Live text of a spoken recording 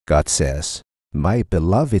God says, "My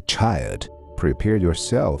beloved child, prepare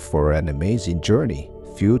yourself for an amazing journey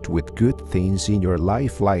filled with good things in your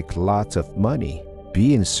life like lots of money,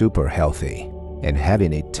 being super healthy, and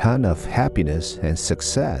having a ton of happiness and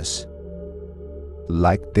success."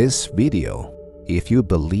 Like this video if you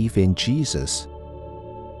believe in Jesus.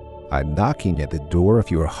 I'm knocking at the door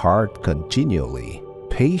of your heart continually,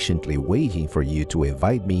 patiently waiting for you to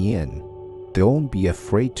invite me in. Don't be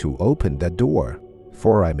afraid to open the door,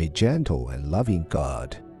 for I'm a gentle and loving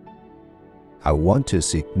God. I want a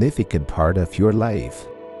significant part of your life,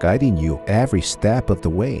 guiding you every step of the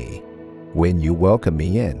way. When you welcome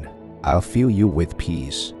me in, I'll fill you with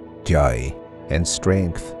peace, joy, and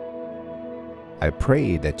strength. I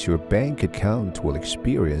pray that your bank account will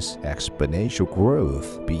experience exponential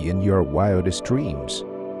growth beyond your wildest dreams.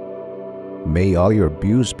 May all your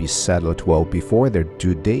bills be settled well before their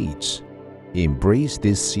due dates. Embrace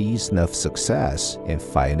this season of success and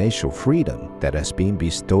financial freedom that has been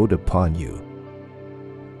bestowed upon you.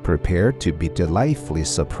 Prepare to be delightfully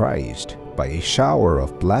surprised by a shower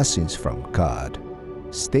of blessings from God.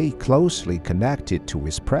 Stay closely connected to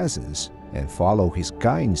His presence and follow His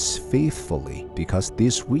guidance faithfully, because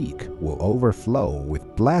this week will overflow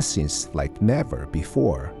with blessings like never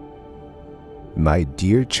before. My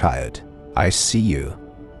dear child, I see you.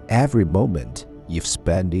 Every moment you've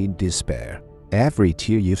spent in despair, every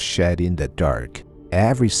tear you've shed in the dark,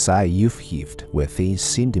 every sigh you've heaved when things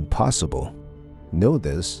seemed impossible. Know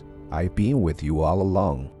this, I've been with you all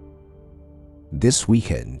along. This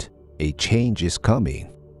weekend, a change is coming.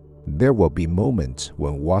 There will be moments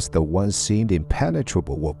when what that once seemed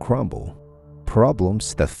impenetrable will crumble.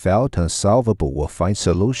 Problems that felt unsolvable will find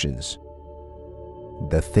solutions.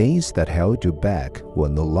 The things that held you back will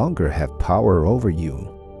no longer have power over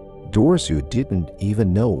you. Doors you didn't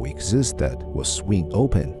even know existed will swing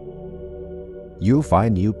open. You'll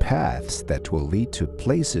find new paths that will lead to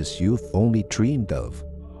places you've only dreamed of.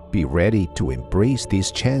 Be ready to embrace these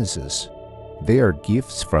chances. They are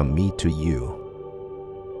gifts from me to you.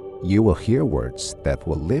 You will hear words that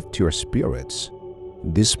will lift your spirits.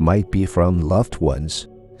 This might be from loved ones,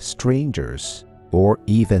 strangers, or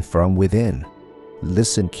even from within.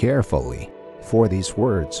 Listen carefully, for these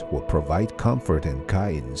words will provide comfort and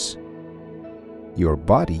guidance. Your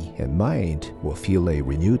body and mind will feel a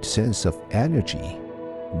renewed sense of energy.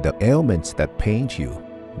 The ailments that pain you,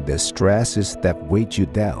 the stresses that weigh you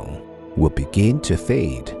down, will begin to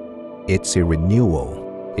fade. It's a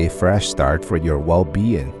renewal, a fresh start for your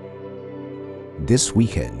well-being. This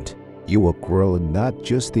weekend, you will grow not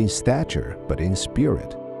just in stature, but in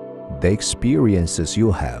spirit. The experiences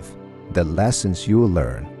you'll have, the lessons you'll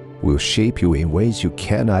learn, will shape you in ways you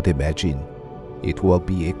cannot imagine. It will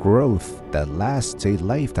be a growth that lasts a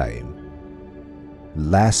lifetime.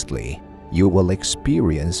 Lastly, you will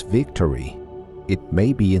experience victory. It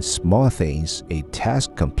may be in small things, a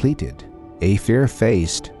task completed, a fear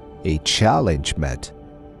faced, a challenge met.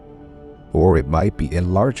 Or it might be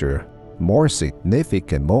in larger, more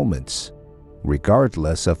significant moments.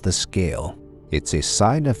 Regardless of the scale, it's a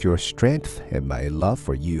sign of your strength and my love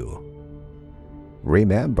for you.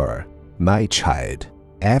 Remember, my child,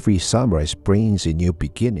 every sunrise brings a new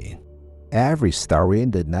beginning. Every star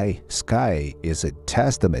in the night sky is a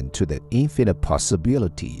testament to the infinite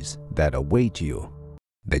possibilities that await you.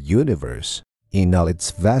 The universe, in all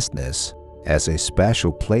its vastness, has a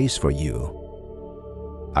special place for you.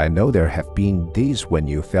 I know there have been days when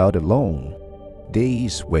you felt alone,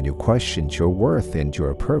 days when you questioned your worth and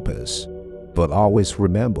your purpose. But always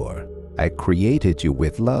remember, I created you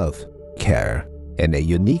with love, care, and a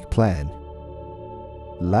unique plan.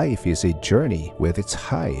 Life is a journey with its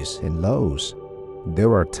highs and lows.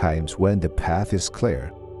 There are times when the path is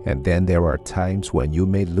clear, and then there are times when you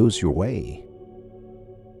may lose your way.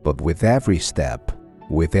 But with every step,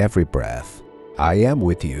 with every breath, I am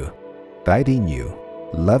with you, guiding you,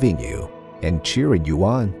 loving you, and cheering you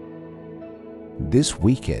on. This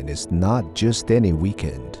weekend is not just any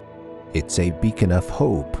weekend. It's a beacon of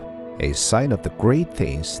hope, a sign of the great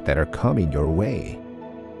things that are coming your way.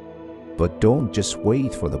 But don't just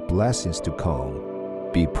wait for the blessings to come.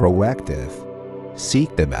 Be proactive.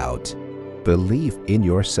 Seek them out. Believe in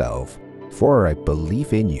yourself, for I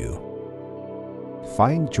believe in you.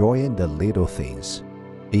 Find joy in the little things.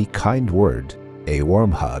 A kind word, a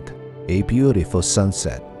warm hug, a beautiful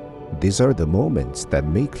sunset. These are the moments that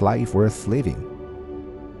make life worth living.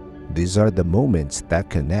 These are the moments that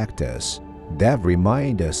connect us, that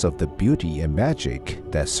remind us of the beauty and magic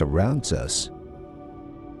that surrounds us.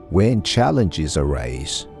 When challenges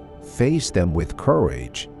arise, face them with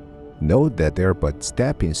courage. Know that they're but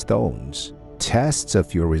stepping stones, tests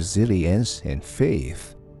of your resilience and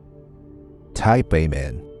faith. type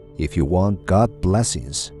Amen if you want God's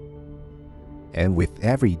blessings. And with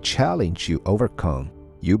every challenge you overcome,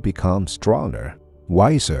 you become stronger,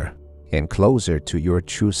 wiser, and closer to your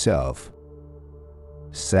true self.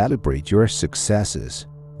 Celebrate your successes,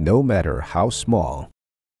 no matter how small.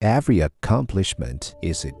 Every accomplishment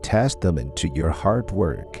is a testament to your hard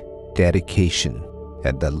work, dedication,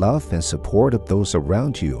 and the love and support of those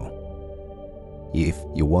around you. If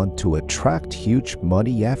you want to attract huge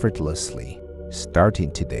money effortlessly, starting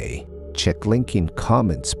today, check link in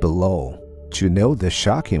comments below to know the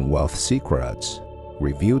shocking wealth secrets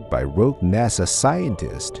revealed by rogue NASA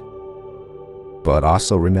scientists. But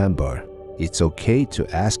also remember, it's okay to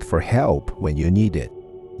ask for help when you need it.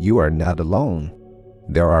 You are not alone.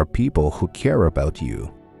 There are people who care about you,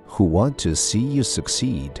 who want to see you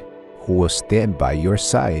succeed, who will stand by your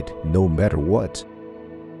side no matter what.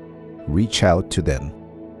 Reach out to them,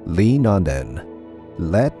 lean on them,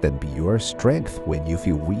 let them be your strength when you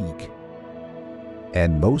feel weak.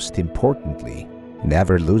 And most importantly,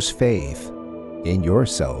 never lose faith in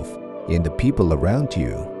yourself, in the people around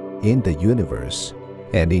you, in the universe,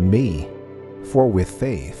 and in me. For with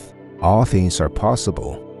faith, all things are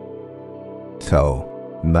possible.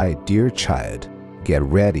 So, my dear child, get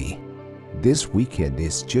ready. This weekend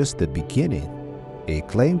is just the beginning, a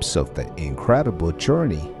glimpse of the incredible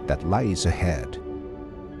journey that lies ahead.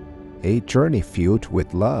 A journey filled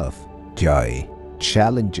with love, joy,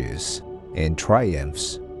 challenges, and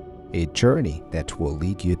triumphs. A journey that will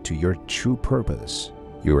lead you to your true purpose,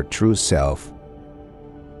 your true self.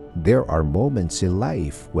 There are moments in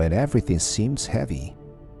life when everything seems heavy.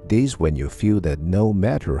 Days when you feel that no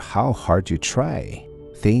matter how hard you try,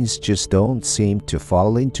 things just don't seem to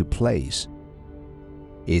fall into place.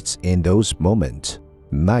 It's in those moments,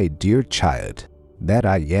 my dear child, that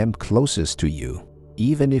I am closest to you,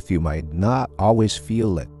 even if you might not always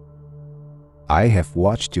feel it. I have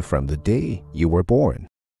watched you from the day you were born.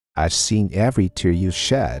 I've seen every tear you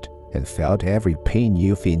shed and felt every pain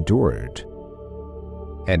you've endured.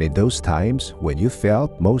 And in those times when you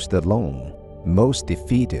felt most alone, most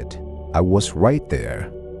defeated, I was right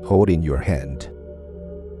there, holding your hand.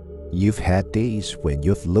 You've had days when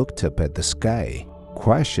you've looked up at the sky,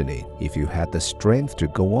 questioning if you had the strength to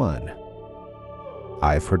go on.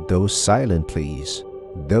 I've heard those silent pleas,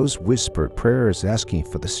 those whispered prayers asking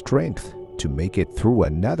for the strength to make it through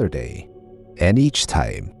another day. And each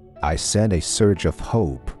time, I sent a surge of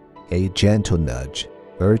hope, a gentle nudge,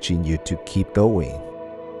 urging you to keep going.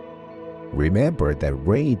 Remember that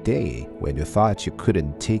rainy day when you thought you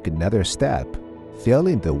couldn't take another step,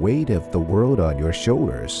 feeling the weight of the world on your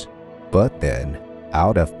shoulders. But then,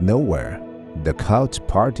 out of nowhere, the clouds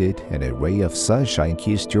parted and a ray of sunshine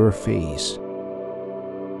kissed your face.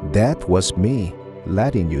 That was me,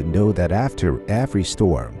 letting you know that after every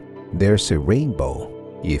storm, there's a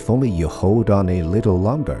rainbow, if only you hold on a little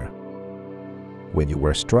longer. When you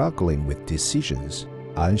were struggling with decisions,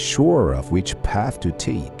 unsure of which path to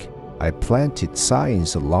take, I planted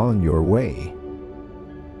signs along your way.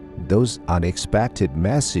 Those unexpected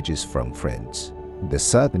messages from friends, the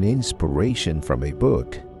sudden inspiration from a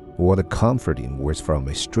book, or the comforting words from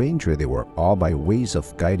a stranger, they were all my ways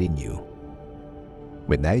of guiding you.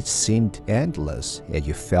 When nights seemed endless and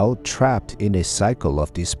you felt trapped in a cycle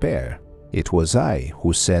of despair, it was I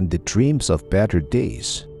who sent the dreams of better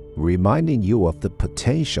days, reminding you of the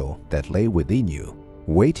potential that lay within you,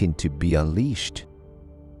 waiting to be unleashed.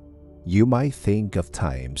 You might think of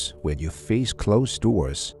times when you faced closed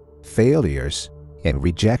doors, failures, and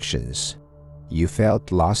rejections. You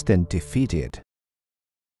felt lost and defeated.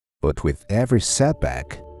 But with every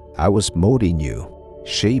setback, I was molding you,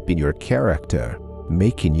 shaping your character,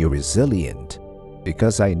 making you resilient,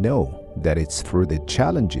 because I know that it's through the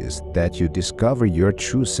challenges that you discover your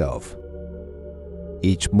true self.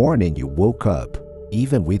 Each morning you woke up,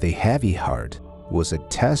 even with a heavy heart, was a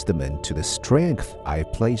testament to the strength I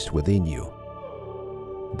placed within you.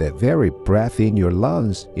 The very breath in your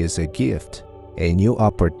lungs is a gift, a new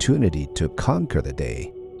opportunity to conquer the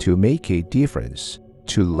day, to make a difference,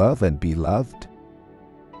 to love and be loved.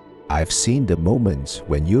 I've seen the moments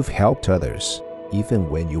when you've helped others, even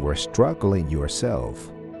when you were struggling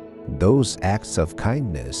yourself. Those acts of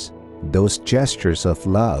kindness, those gestures of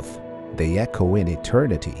love, they echo in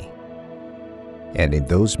eternity. And in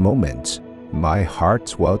those moments, my heart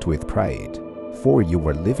swelled with pride, for you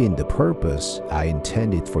were living the purpose I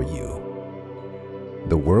intended for you.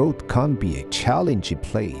 The world can't be a challenging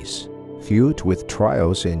place, filled with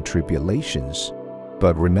trials and tribulations.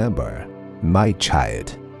 But remember, my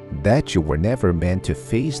child, that you were never meant to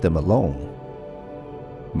face them alone.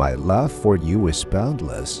 My love for you is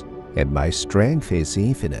boundless, and my strength is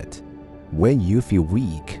infinite. When you feel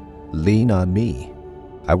weak, lean on me.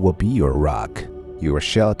 I will be your rock, your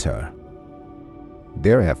shelter.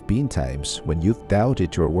 There have been times when you've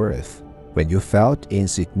doubted your worth, when you felt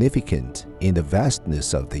insignificant in the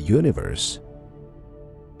vastness of the universe.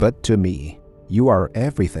 But to me, you are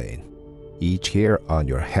everything. Each hair on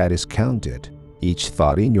your head is counted. Each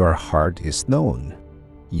thought in your heart is known.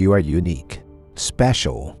 You are unique,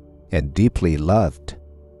 special, and deeply loved.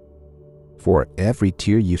 For every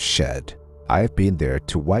tear you shed, I've been there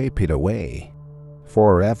to wipe it away.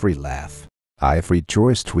 For every laugh, I've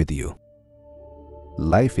rejoiced with you.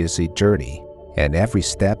 Life is a journey, and every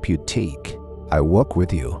step you take, I walk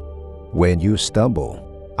with you. When you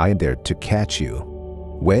stumble, I'm there to catch you.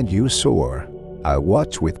 When you soar, I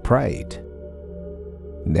watch with pride.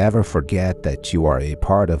 Never forget that you are a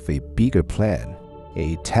part of a bigger plan,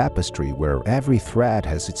 a tapestry where every thread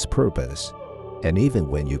has its purpose. And even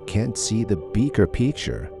when you can't see the bigger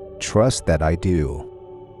picture, trust that I do.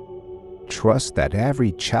 Trust that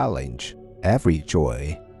every challenge, every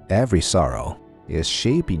joy, every sorrow is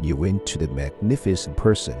shaping you into the magnificent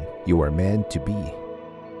person you are meant to be.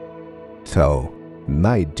 So,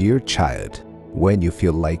 my dear child, when you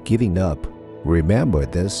feel like giving up, remember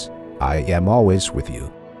this: I am always with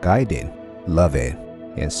you, guiding, loving,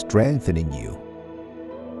 and strengthening you.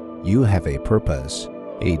 You have a purpose,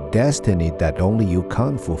 a destiny that only you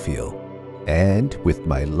can fulfill. And with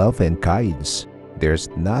my love and guidance, there's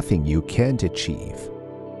nothing you can't achieve.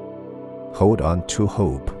 Hold on to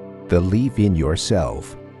hope, believe in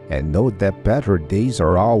yourself, and know that better days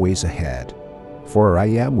are always ahead. For I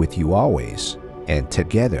am with you always, and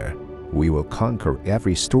together we will conquer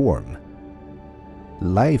every storm.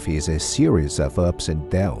 Life is a series of ups and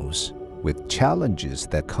downs, with challenges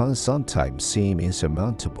that can sometimes seem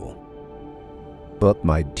insurmountable. But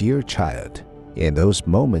my dear child, in those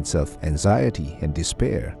moments of anxiety and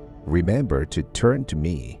despair, remember to turn to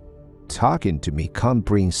me. Talking to me can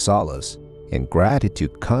bring solace, and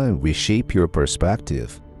gratitude can reshape your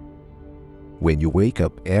perspective. When you wake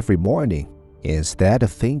up every morning, instead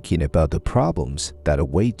of thinking about the problems that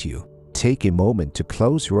await you, take a moment to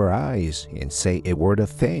close your eyes and say a word of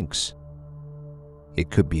thanks. It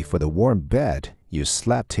could be for the warm bed you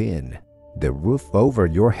slept in, the roof over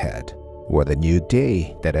your head, or the new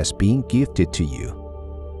day that has been gifted to you.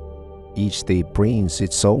 Each day brings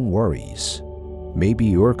its own worries. Maybe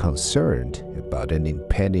you're concerned about an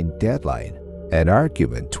impending deadline, an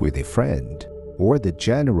argument with a friend, or the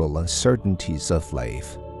general uncertainties of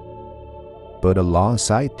life. But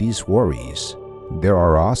alongside these worries, there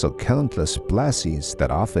are also countless blessings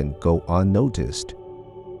that often go unnoticed.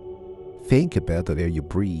 Think about the air you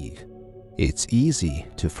breathe. It's easy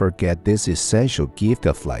to forget this essential gift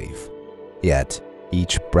of life. Yet,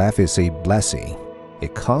 each breath is a blessing, a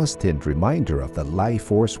constant reminder of the life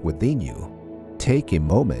force within you. Take a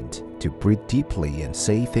moment to breathe deeply and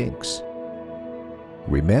say thanks.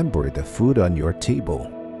 Remember the food on your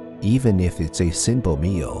table. Even if it's a simple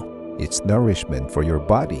meal, it's nourishment for your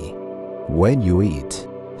body. When you eat,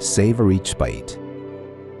 savor each bite.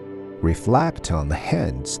 Reflect on the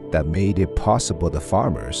hands that made it possible, the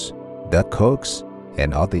farmers, the cooks,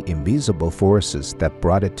 and all the invisible forces that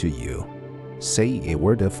brought it to you. Say a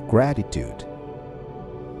word of gratitude.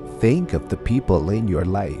 Think of the people in your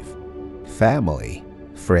life, family,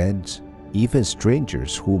 friends, even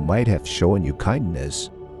strangers who might have shown you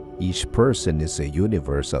kindness. Each person is a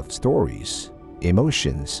universe of stories,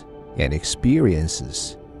 emotions, and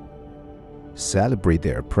experiences. Celebrate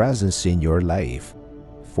their presence in your life.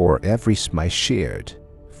 For every smile shared,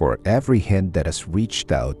 for every hand that has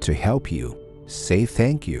reached out to help you, say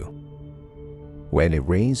thank you. When it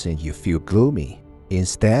rains and you feel gloomy,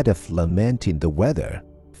 instead of lamenting the weather,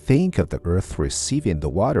 think of the earth receiving the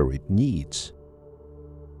water it needs.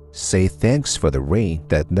 Say thanks for the rain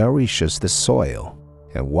that nourishes the soil,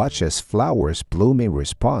 and watch as flowers bloom in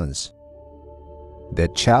response. The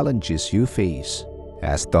challenges you face,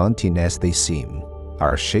 as daunting as they seem,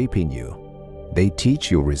 are shaping you. They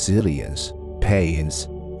teach you resilience, patience,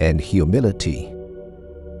 and humility.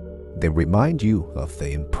 They remind you of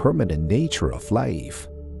the impermanent nature of life.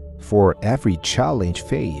 For every challenge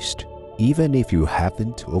faced, even if you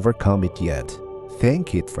haven't overcome it yet,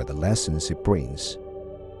 thank it for the lessons it brings.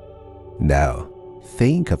 Now,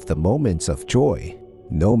 think of the moments of joy,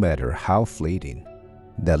 no matter how fleeting.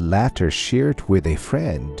 The laughter shared with a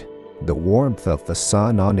friend, the warmth of the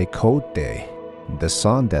sun on a cold day, the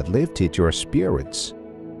song that lifted your spirits.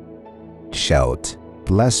 Shout,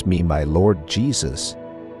 "Bless me, my Lord Jesus."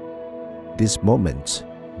 These moments,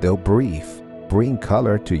 though brief, bring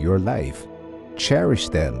color to your life. Cherish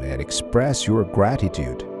them and express your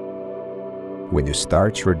gratitude. When you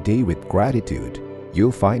start your day with gratitude,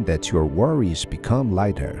 you'll find that your worries become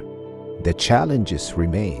lighter. The challenges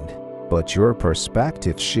remain, but your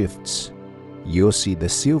perspective shifts. You'll see the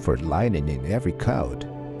silver lining in every cloud,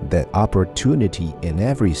 the opportunity in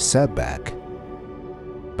every setback.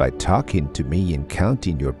 By talking to me and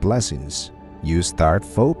counting your blessings, you start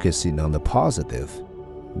focusing on the positive.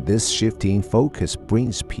 This shifting focus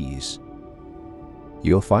brings peace.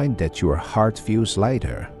 You'll find that your heart feels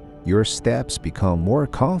lighter, your steps become more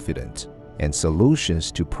confident, and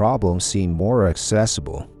solutions to problems seem more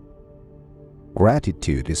accessible.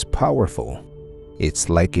 Gratitude is powerful. It's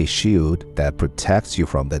like a shield that protects you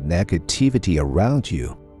from the negativity around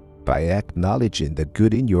you. By acknowledging the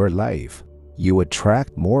good in your life, you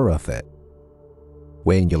attract more of it.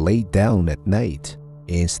 When you lay down at night,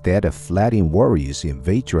 instead of letting worries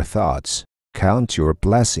invade your thoughts, count your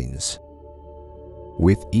blessings.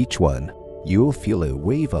 With each one, you'll feel a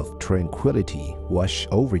wave of tranquility wash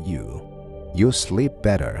over you. You'll sleep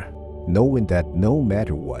better, knowing that no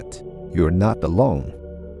matter what, you're not alone.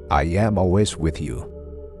 I am always with you.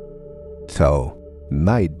 So,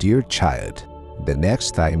 my dear child, the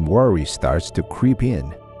next time worry starts to creep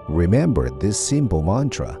in, remember this simple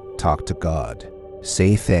mantra. Talk to God,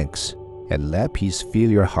 say thanks, and let peace fill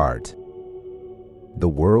your heart. The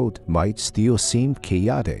world might still seem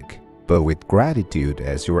chaotic, but with gratitude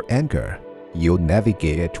as your anchor, you'll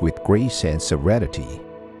navigate it with grace and serenity.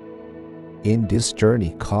 In this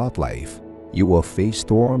journey called life, you will face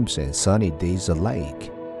storms and sunny days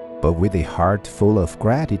alike, but with a heart full of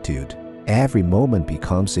gratitude, every moment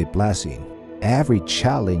becomes a blessing, every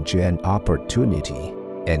challenge an opportunity,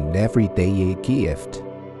 and every day a gift.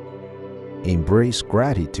 Embrace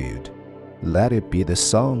gratitude. Let it be the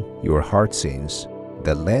song your heart sings,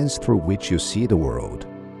 the lens through which you see the world.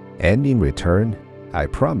 And in return, I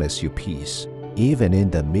promise you peace, even in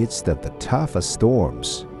the midst of the toughest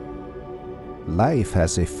storms. Life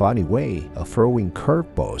has a funny way of throwing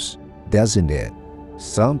curveballs, doesn't it?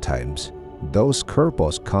 Sometimes, those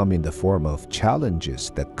curveballs come in the form of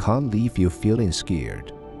challenges that can't leave you feeling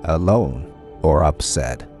scared, alone, or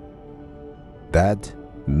upset. But,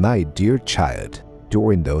 my dear child,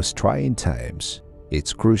 during those trying times,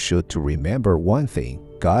 it's crucial to remember one thing: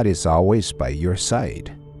 God is always by your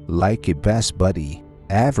side, like a best buddy,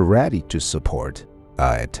 ever ready to support,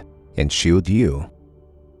 guide, and shield you.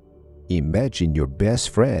 Imagine your best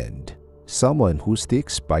friend, someone who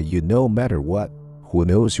sticks by you no matter what, who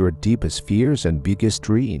knows your deepest fears and biggest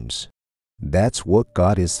dreams. That's what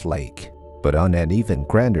God is like, but on an even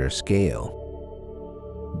grander scale.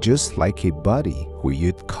 Just like a buddy who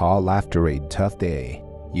you'd call after a tough day,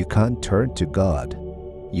 you can't turn to God.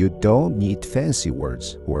 You don't need fancy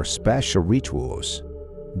words or special rituals.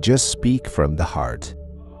 Just speak from the heart.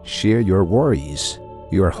 Share your worries,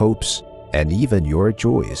 your hopes, and even your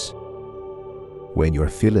joys. When you're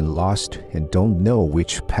feeling lost and don't know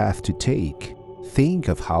which path to take, think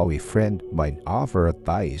of how a friend might offer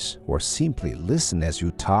advice or simply listen as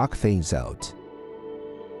you talk things out.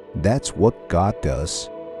 That's what God does.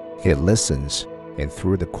 He listens, and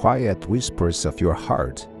through the quiet whispers of your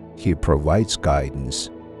heart, He provides guidance.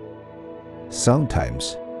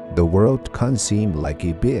 Sometimes, the world can seem like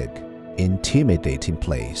a big, intimidating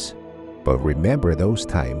place. But remember those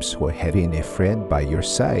times when having a friend by your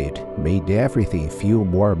side made everything feel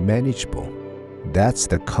more manageable. That's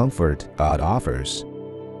the comfort God offers.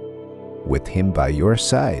 With Him by your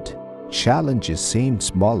side, challenges seem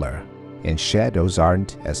smaller and shadows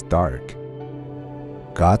aren't as dark.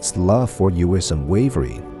 God's love for you is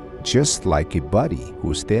unwavering, just like a buddy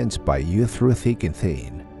who stands by you through thick and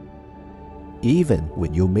thin. Even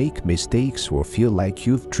when you make mistakes or feel like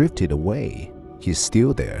you've drifted away, He's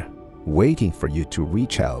still there, waiting for you to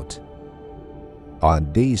reach out.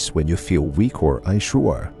 On days when you feel weak or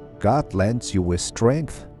unsure, God lends you with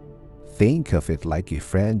strength. Think of it like a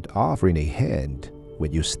friend offering a hand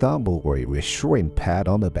when you stumble, or a reassuring pat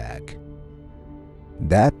on the back.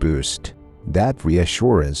 That boost, that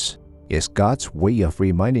reassurance, is God's way of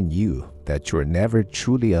reminding you that you're never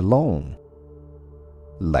truly alone.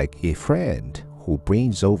 Like a friend who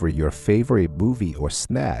brings over your favorite movie or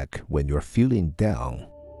snack when you're feeling down,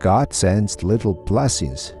 God sends little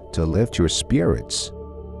blessings to lift your spirits.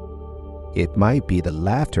 It might be the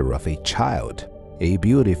laughter of a child, a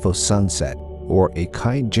beautiful sunset, or a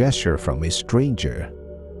kind gesture from a stranger.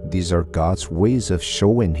 These are God's ways of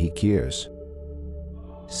showing He cares.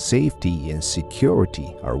 Safety and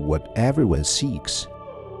security are what everyone seeks.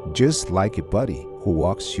 Just like a buddy who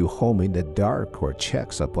walks you home in the dark or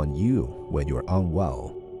checks up on you when you're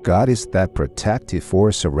unwell, God is that protective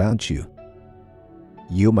force around you.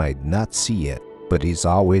 You might not see it, but He's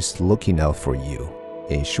always looking out for you,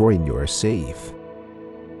 ensuring you're safe.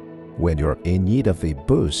 When you're in need of a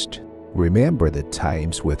boost, remember the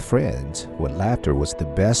times with friends when laughter was the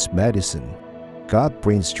best medicine. God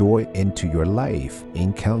brings joy into your life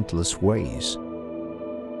in countless ways.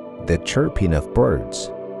 The chirping of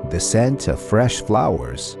birds, the scent of fresh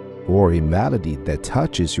flowers, or a melody that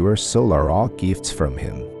touches your soul are all gifts from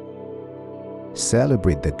Him.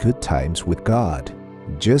 Celebrate the good times with God,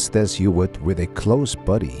 just as you would with a close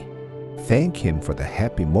buddy. Thank Him for the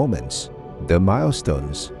happy moments, the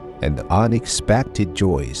milestones, and the unexpected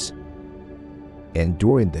joys. And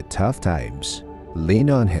during the tough times, lean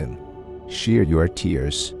on Him. Share your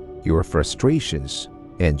tears, your frustrations,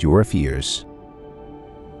 and your fears.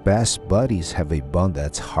 Best buddies have a bond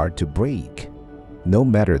that's hard to break. No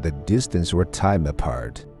matter the distance or time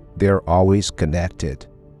apart, they're always connected.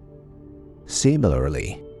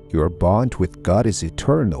 Similarly, your bond with God is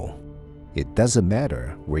eternal. It doesn't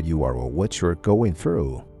matter where you are or what you're going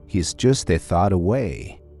through. He's just a thought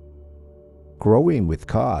away. Growing with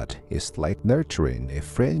God is like nurturing a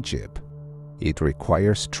friendship. It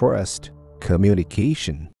requires trust,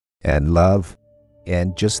 communication, and love.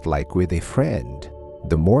 And just like with a friend,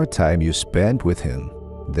 the more time you spend with Him,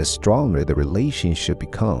 the stronger the relationship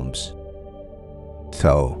becomes.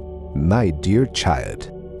 So, my dear child,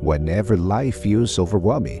 whenever life feels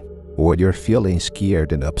overwhelming or you're feeling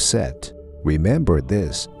scared and upset, remember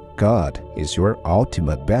this: God is your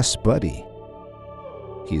ultimate best buddy.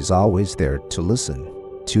 He's always there to listen,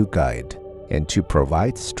 to guide, and to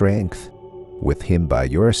provide strength. With Him by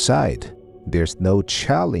your side, there's no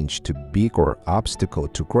challenge too big or obstacle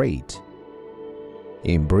too great.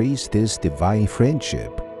 Embrace this divine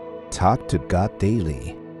friendship. Talk to God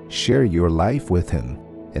daily. Share your life with Him,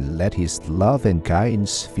 and let His love and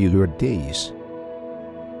guidance fill your days.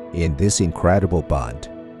 In this incredible bond,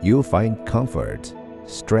 you'll find comfort,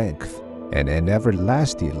 strength, and an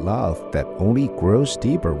everlasting love that only grows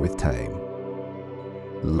deeper with time.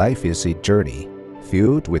 Life is a journey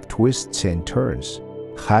filled with twists and turns,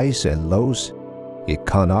 highs and lows. It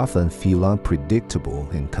can often feel unpredictable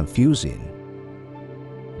and confusing.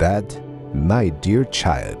 But, my dear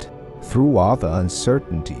child, through all the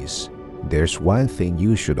uncertainties, there's one thing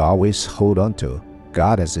you should always hold on to.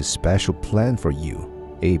 God has a special plan for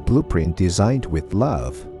you, a blueprint designed with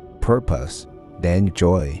love, purpose, and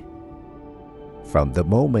joy. From the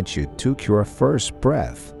moment you took your first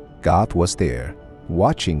breath, God was there,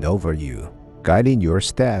 watching over you, guiding your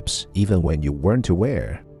steps even when you weren't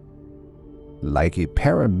aware. Like a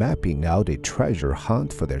parent mapping out a treasure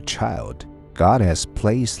hunt for their child, God has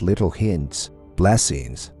placed little hints,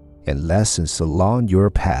 blessings, and lessons along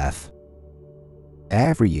your path.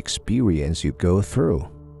 Every experience you go through,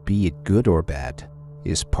 be it good or bad,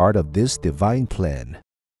 is part of this divine plan.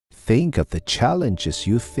 Think of the challenges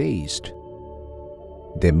you faced.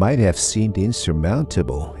 They might have seemed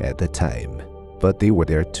insurmountable at the time, but they were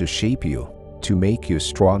there to shape you, to make you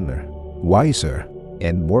stronger, wiser,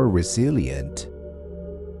 and more resilient.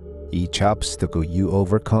 Each obstacle you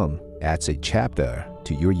overcome adds a chapter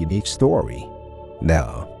to your unique story.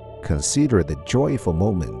 Now, consider the joyful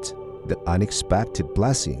moment, the unexpected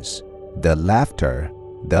blessings, the laughter,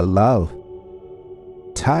 the love.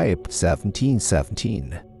 Type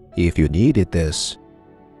 1717 if you needed this.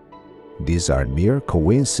 These are mere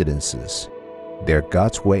coincidences. They're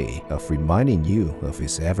God's way of reminding you of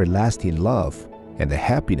His everlasting love and the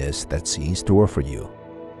happiness that's in store for you.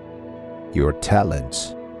 Your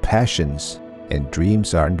talents, passions, and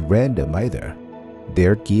dreams aren't random either.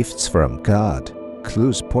 They're gifts from God,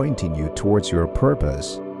 clues pointing you towards your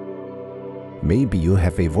purpose. Maybe you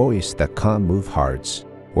have a voice that can move hearts,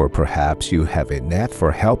 or perhaps you have a knack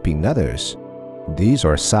for helping others. These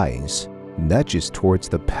are signs, nudges towards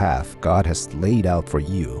the path God has laid out for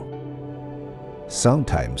you.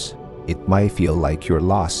 Sometimes it might feel like you're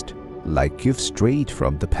lost, like you've strayed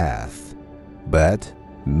from the path. But,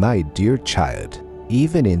 my dear child,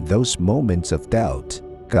 even in those moments of doubt,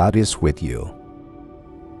 God is with you.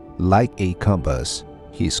 Like a compass,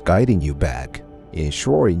 He's guiding you back,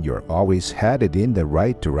 ensuring you're always headed in the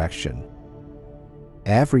right direction.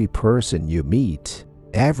 Every person you meet,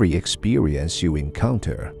 every experience you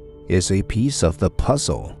encounter, is a piece of the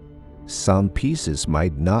puzzle. Some pieces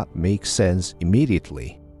might not make sense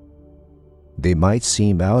immediately. They might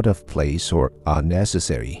seem out of place or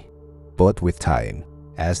unnecessary. But with time,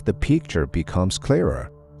 as the picture becomes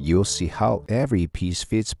clearer, you'll see how every piece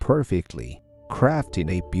fits perfectly,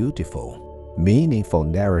 crafting a beautiful, meaningful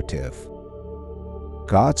narrative.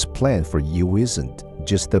 God's plan for you isn't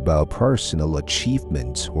just about personal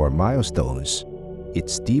achievements or milestones.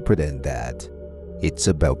 It's deeper than that. It's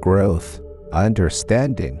about growth,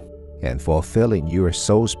 understanding, and fulfilling your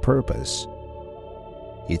soul's purpose.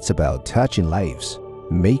 It's about touching lives,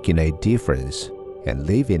 making a difference, and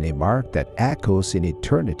leaving a mark that echoes in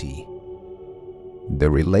eternity. The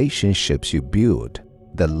relationships you build,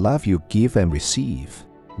 the love you give and receive,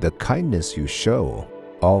 the kindness you show,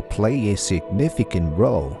 all play a significant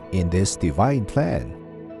role in this divine plan.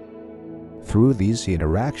 Through these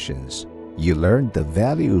interactions, you learn the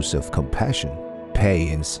values of compassion,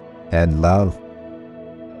 patience, and love.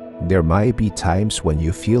 There might be times when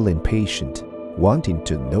you feel impatient, wanting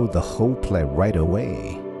to know the whole plan right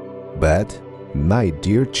away. But, my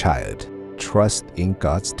dear child, trust in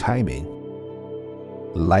God's timing.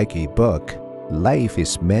 Like a book, life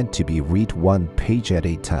is meant to be read one page at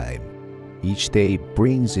a time. Each day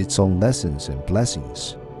brings its own lessons and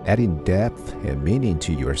blessings, adding depth and meaning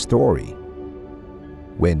to your story.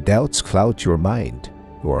 When doubts cloud your mind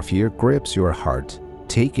or fear grips your heart,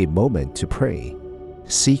 take a moment to pray.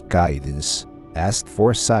 Seek guidance, ask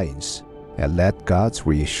for signs, and let God's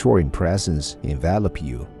reassuring presence envelop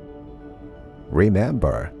you.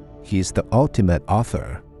 Remember, He is the ultimate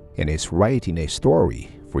author and is writing a story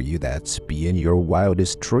for you that's beyond your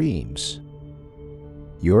wildest dreams.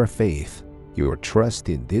 Your faith, your trust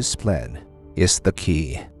in this plan is the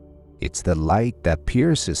key. It's the light that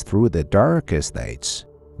pierces through the darkest nights,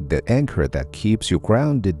 the anchor that keeps you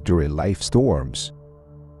grounded during life storms.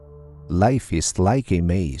 Life is like a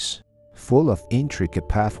maze, full of intricate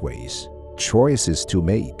pathways, choices to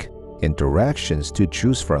make, and directions to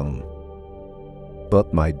choose from.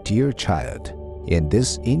 But my dear child, in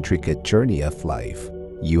this intricate journey of life,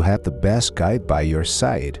 you have the best guide by your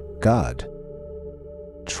side, God.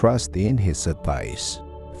 Trust in His advice,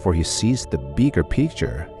 for He sees the bigger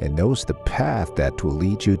picture and knows the path that will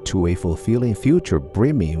lead you to a fulfilling future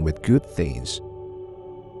brimming with good things.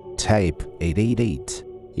 Type 888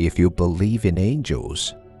 if you believe in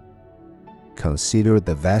angels. Consider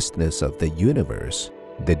the vastness of the universe,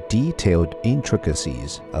 the detailed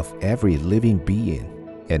intricacies of every living being,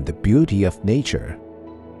 and the beauty of nature.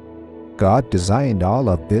 God designed all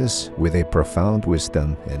of this with a profound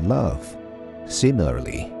wisdom and love.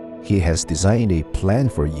 Similarly, He has designed a plan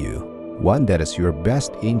for you, one that has your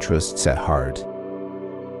best interests at heart.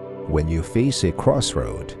 When you face a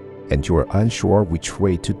crossroad and you are unsure which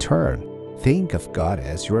way to turn, think of God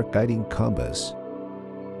as your guiding compass.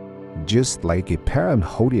 Just like a parent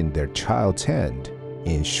holding their child's hand,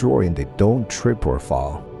 ensuring they don't trip or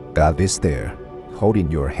fall, God is there,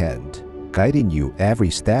 holding your hand, guiding you every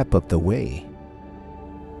step of the way.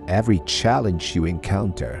 Every challenge you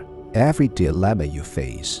encounter, every dilemma you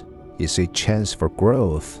face, is a chance for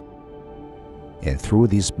growth. And through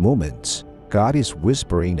these moments, God is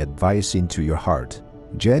whispering advice into your heart,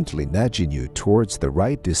 gently nudging you towards the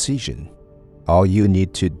right decision. All you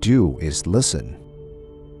need to do is listen.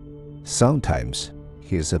 Sometimes,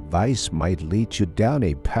 His advice might lead you down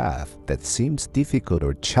a path that seems difficult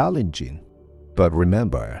or challenging. But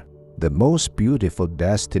remember, the most beautiful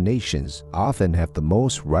destinations often have the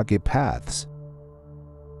most rugged paths.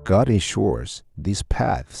 God ensures these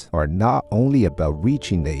paths are not only about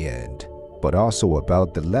reaching the end, but also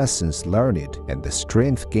about the lessons learned and the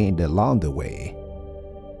strength gained along the way.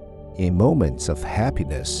 In moments of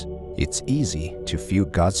happiness, it's easy to feel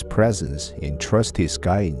God's presence and trust His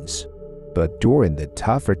guidance. But during the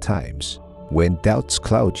tougher times, when doubts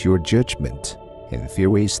cloud your judgment and fear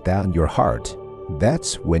weighs down your heart,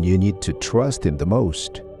 that's when you need to trust Him the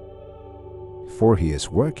most. For He is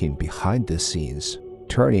working behind the scenes,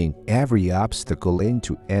 turning every obstacle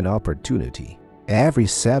into an opportunity, every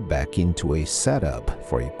setback into a setup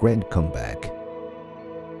for a grand comeback.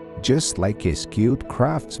 Just like a skilled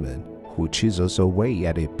craftsman who chisels away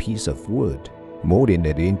at a piece of wood, molding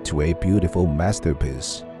it into a beautiful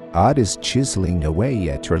masterpiece, God is chiseling away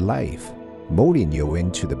at your life, molding you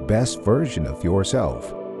into the best version of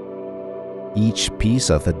yourself. Each piece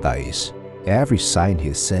of advice, every sign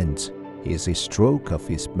He sends, is a stroke of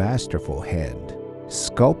His masterful hand,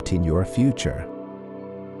 sculpting your future.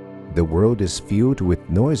 The world is filled with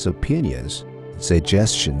noise opinions,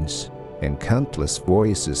 suggestions, and countless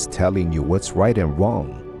voices telling you what's right and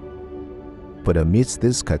wrong. But amidst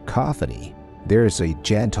this cacophony, there is a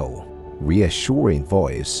gentle, reassuring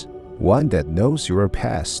voice, one that knows your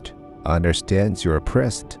past, understands your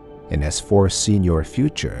present, and has foreseen your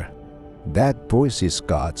future. That voice is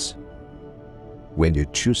God's. When you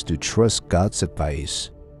choose to trust God's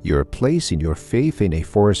advice, you're placing your faith in a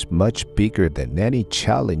force much bigger than any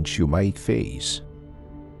challenge you might face.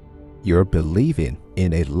 You're believing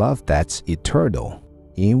in a love that's eternal,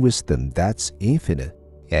 in wisdom that's infinite,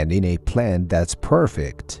 and in a plan that's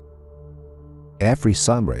perfect. Every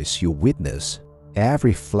sunrise you witness,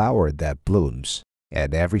 every flower that blooms,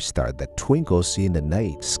 and every star that twinkles in the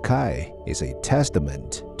night sky is a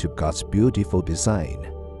testament to God's beautiful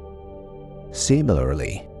design.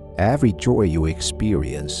 Similarly, every joy you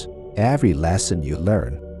experience, every lesson you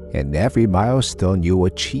learn, and every milestone you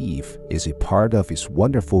achieve is a part of His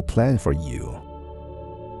wonderful plan for you.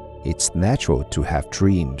 It's natural to have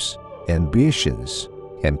dreams, ambitions,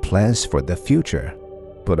 and plans for the future,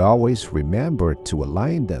 but always remember to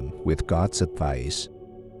align them with God's advice.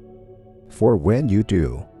 For when you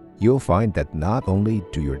do, you'll find that not only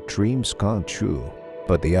do your dreams come true,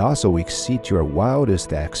 but they also exceed your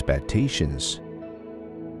wildest expectations.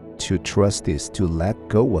 To trust is to let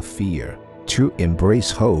go of fear, to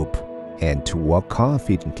embrace hope, and to walk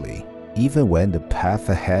confidently, even when the path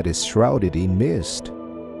ahead is shrouded in mist.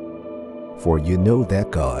 For you know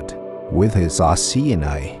that God, with His all-seeing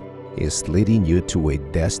eye, is leading you to a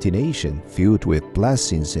destination filled with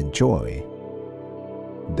blessings and joy.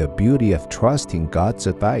 The beauty of trusting God's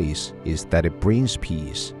advice is that it brings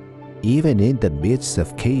peace. Even in the midst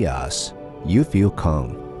of chaos, you feel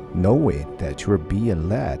calm, knowing that you're being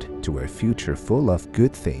led to a future full of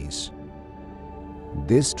good things.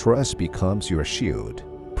 This trust becomes your shield,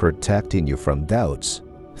 protecting you from doubts,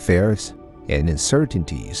 fears, and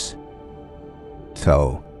uncertainties.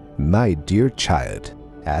 So, my dear child,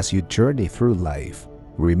 as you journey through life,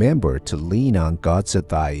 remember to lean on God's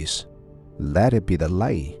advice. Let it be the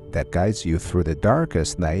light that guides you through the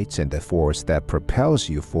darkest nights and the force that propels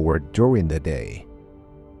you forward during the day.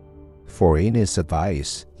 For in His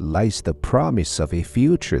advice lies the promise of a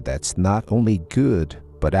future that's not only good,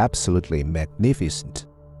 but absolutely magnificent.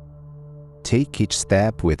 Take each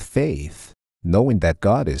step with faith, knowing that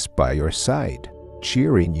God is by your side,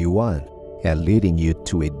 cheering you on, and leading you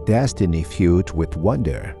to a destiny filled with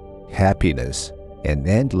wonder, happiness, and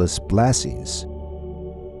endless blessings.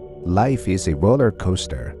 Life is a roller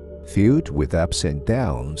coaster, filled with ups and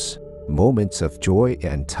downs, moments of joy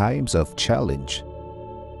and times of challenge.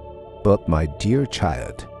 But my dear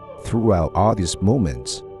child, throughout all these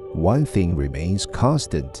moments, one thing remains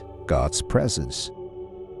constant: God's presence.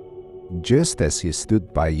 Just as He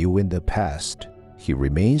stood by you in the past, He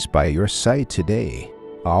remains by your side today,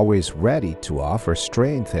 always ready to offer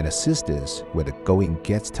strength and assistance when the going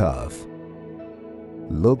gets tough.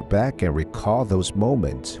 Look back and recall those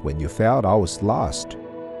moments when you felt all was lost,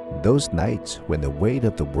 those nights when the weight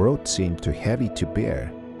of the world seemed too heavy to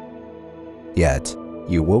bear. Yet,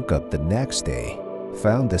 you woke up the next day,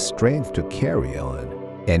 found the strength to carry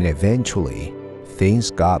on, and eventually,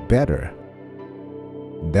 things got better.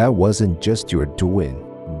 That wasn't just your doing,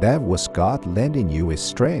 that was God lending you His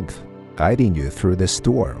strength, guiding you through the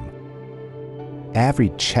storm. Every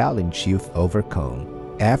challenge you've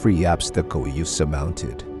overcome, every obstacle you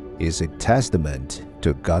surmounted, is a testament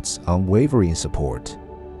to God's unwavering support.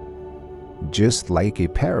 Just like a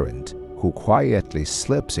parent who quietly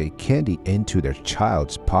slips a candy into their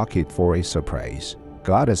child's pocket for a surprise,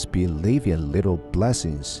 God has been leaving little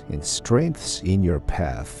blessings and strengths in your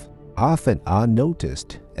path, often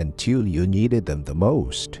unnoticed until you needed them the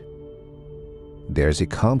most. There's a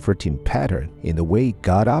comforting pattern in the way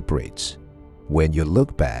God operates. When you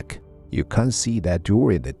look back, you can see that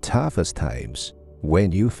during the toughest times,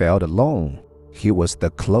 when you felt alone, He was the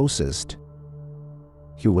closest.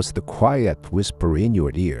 He was the quiet whisper in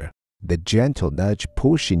your ear, the gentle nudge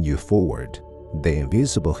pushing you forward, the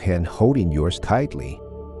invisible hand holding yours tightly.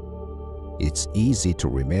 It's easy to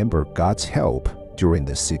remember God's help during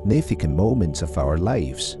the significant moments of our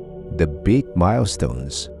lives, the big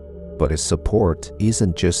milestones, but His support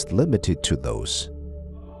isn't just limited to those.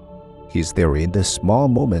 He's there in the small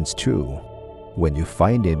moments too, when you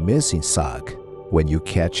find a missing sock, when you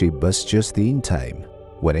catch a bus just in time,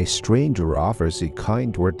 when a stranger offers a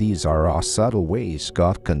kind word. These are all subtle ways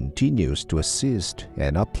God continues to assist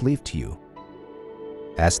and uplift you.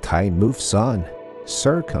 As time moves on,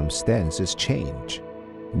 circumstances change,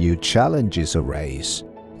 new challenges arise,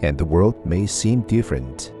 and the world may seem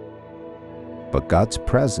different. But God's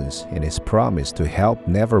presence and His promise to help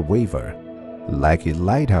never waver. Like a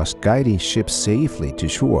lighthouse guiding ships safely to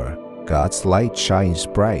shore, God's light shines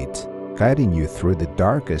bright, guiding you through the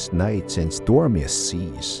darkest nights and stormiest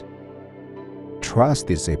seas. Trust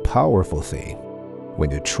is a powerful thing.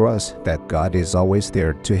 When you trust that God is always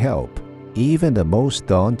there to help, even the most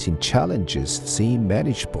daunting challenges seem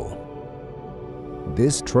manageable.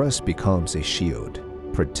 This trust becomes a shield,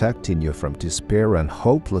 protecting you from despair and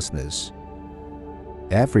hopelessness.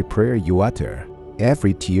 Every prayer you utter,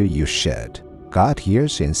 every tear you shed, God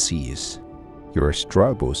hears and sees. Your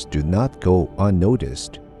struggles do not go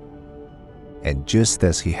unnoticed. And just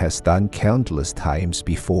as He has done countless times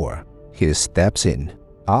before, He steps in,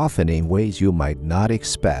 often in ways you might not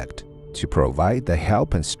expect, to provide the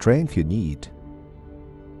help and strength you need.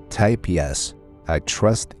 Type yes, I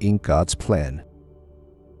trust in God's plan.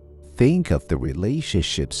 Think of the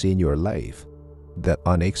relationships in your life, the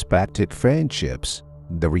unexpected friendships,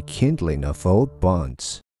 the rekindling of old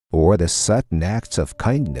bonds, or the sudden acts of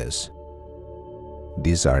kindness.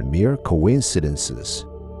 These are mere coincidences.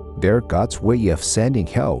 They're God's way of sending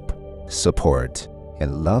help, support,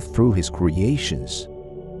 and love through His creations.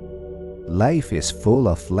 Life is full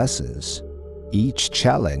of lessons. Each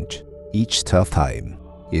challenge, each tough time,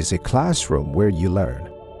 is a classroom where you learn,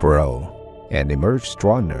 grow, and emerge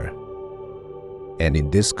stronger. And in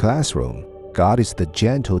this classroom, God is the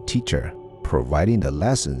gentle teacher, providing the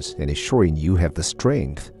lessons and ensuring you have the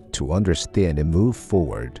strength to understand and move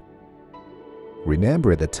forward.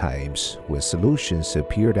 Remember the times when solutions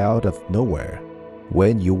appeared out of nowhere,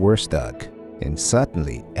 when you were stuck, and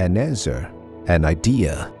suddenly an answer, an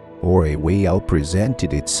idea, or a way out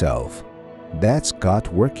presented itself. That's God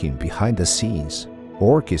working behind the scenes,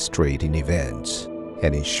 orchestrating events,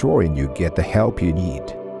 and ensuring you get the help you need.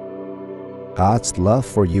 God's love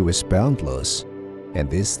for you is boundless, and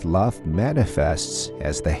this love manifests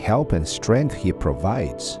as the help and strength He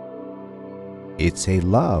provides. It's a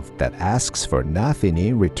love that asks for nothing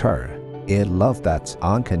in return, a love that's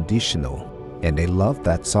unconditional, and a love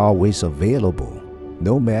that's always available,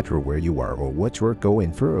 no matter where you are or what you're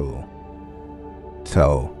going through.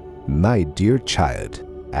 So, my dear child,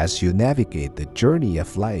 as you navigate the journey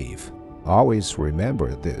of life, always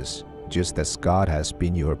remember this: just as God has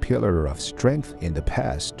been your pillar of strength in the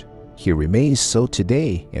past, He remains so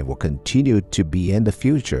today and will continue to be in the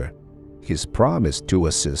future. His promise to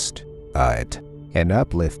assist, guide, and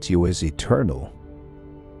uplift you is eternal.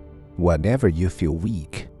 Whenever you feel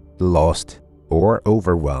weak, lost, or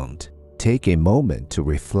overwhelmed, take a moment to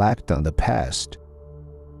reflect on the past.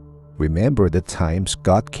 Remember the times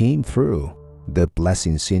God came through, the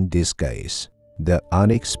blessings in disguise, the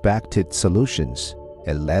unexpected solutions,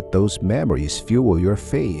 and let those memories fuel your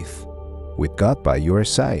faith. With God by your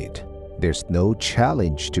side, there's no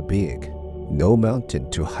challenge too big, no mountain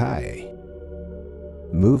too high.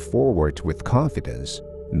 Move forward with confidence,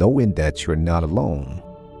 knowing that you're not alone.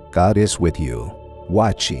 God is with you,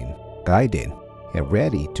 watching, guiding, and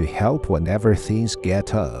ready to help whenever things get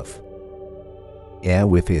tough.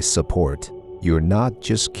 And with His support, you're not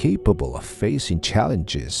just capable of facing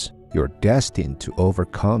challenges, you're destined to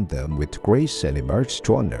overcome them with grace and emerge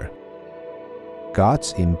stronger.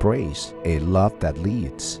 God's embrace, a love that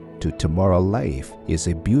leads to tomorrow life, is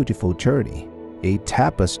a beautiful journey, a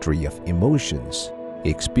tapestry of emotions,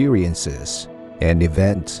 experiences, and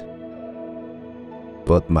events.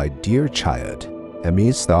 But my dear child,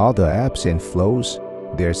 amidst all the ebbs and flows,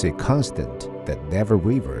 there's a constant that never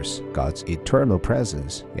wavers: God's eternal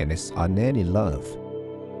presence and His unending love.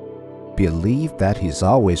 Believe that He's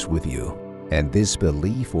always with you, and this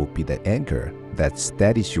belief will be the anchor that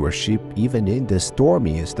steadies your ship even in the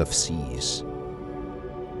stormiest of seas.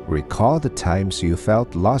 Recall the times you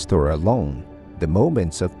felt lost or alone, the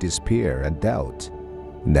moments of despair and doubt.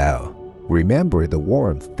 Now, remember the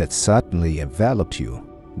warmth that suddenly enveloped you,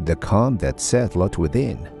 the calm that settled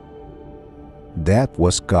within. That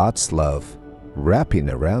was God's love, wrapping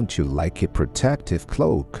around you like a protective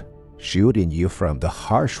cloak, shielding you from the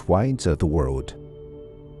harsh winds of the world.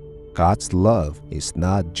 God's love is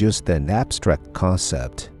not just an abstract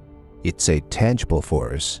concept. It's a tangible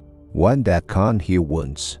force, one that can heal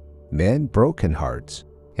wounds, mend broken hearts,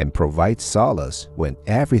 and provide solace when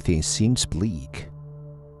everything seems bleak.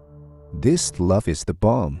 This love is the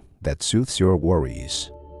balm that soothes your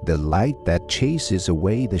worries, the light that chases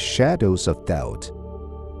away the shadows of doubt.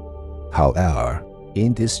 However,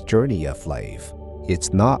 in this journey of life,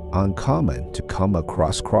 it's not uncommon to come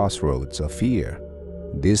across crossroads of fear.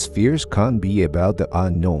 These fears can be about the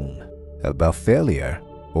unknown, about failure,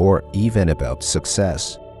 or even about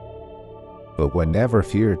success. But whenever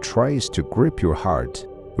fear tries to grip your heart,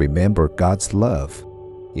 remember God's love.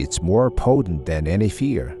 It's more potent than any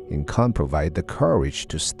fear and can provide the courage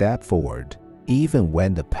to step forward, even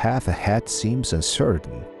when the path ahead seems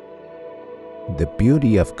uncertain. The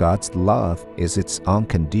beauty of God's love is its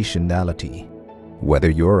unconditionality. Whether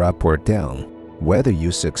you're up or down, whether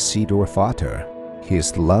you succeed or falter,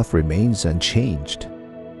 His love remains unchanged.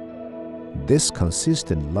 This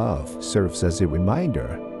consistent love serves as a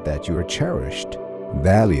reminder that you are cherished,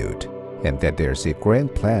 valued, and that there's a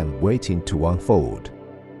grand plan waiting to unfold.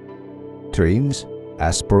 Dreams,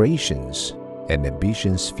 aspirations, and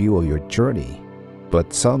ambitions fuel your journey,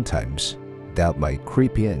 but sometimes doubt might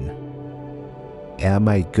creep in. Am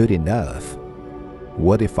I good enough?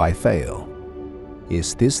 What if I fail?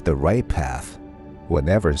 Is this the right path?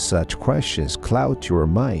 Whenever such questions cloud your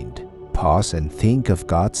mind, pause and think of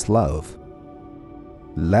God's love.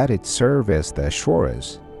 Let it serve as the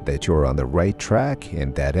assurance that you're on the right track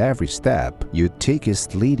and that every step you take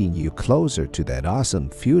is leading you closer to that awesome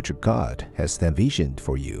future God has envisioned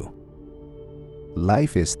for you.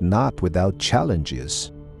 Life is not without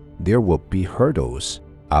challenges. There will be hurdles,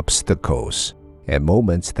 obstacles, and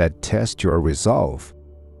moments that test your resolve.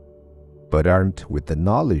 But armed with the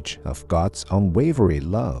knowledge of God's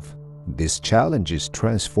unwavering love, these challenges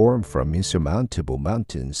transform from insurmountable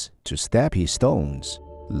mountains to stepping stones,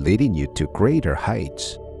 leading you to greater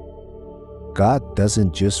heights. God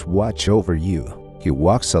doesn't just watch over you, He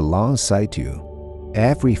walks alongside you.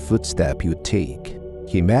 Every footstep you take,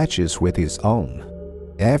 He matches with His own.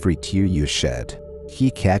 Every tear you shed,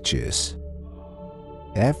 He catches.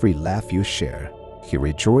 Every laugh you share, He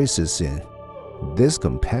rejoices in. This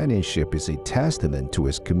companionship is a testament to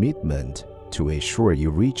His commitment to ensure you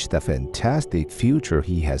reach the fantastic future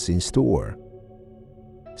He has in store.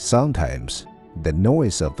 Sometimes, the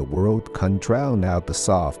noise of the world can drown out the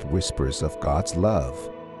soft whispers of God's love,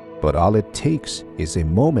 but all it takes is a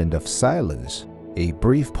moment of silence, a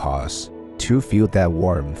brief pause, to feel that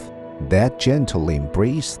warmth, that gentle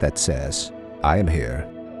embrace that says, "I am here,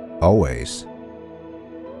 always."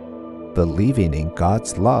 Believing in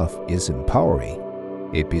God's love is empowering.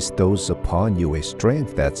 It bestows upon you a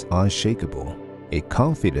strength that's unshakable, a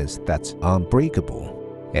confidence that's unbreakable,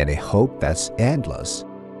 and a hope that's endless.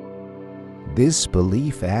 This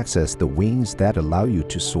belief acts as the wings that allow you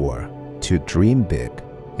to soar, to dream big,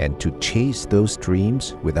 and to chase those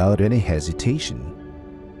dreams without any hesitation.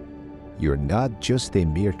 You're not just a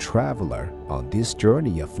mere traveler on this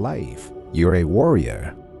journey of life. You're a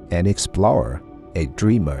warrior, an explorer, a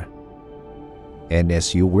dreamer. And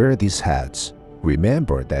as you wear these hats,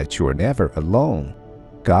 remember that you're never alone.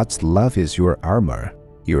 God's love is your armor,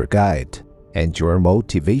 your guide, and your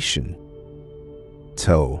motivation.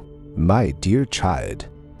 So, my dear child,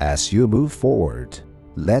 as you move forward,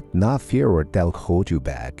 let not fear or doubt hold you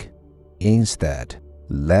back. Instead,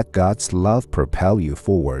 let God's love propel you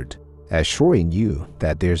forward, assuring you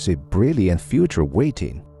that there's a brilliant future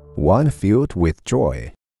waiting, one filled with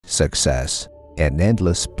joy, success, and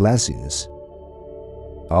endless blessings.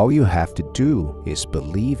 All you have to do is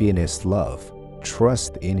believe in His love,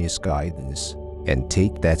 trust in His guidance, and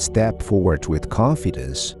take that step forward with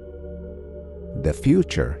confidence. The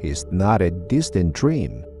future is not a distant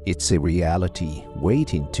dream, it's a reality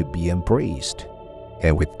waiting to be embraced.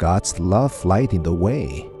 And with God's love lighting the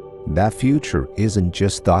way, that future isn't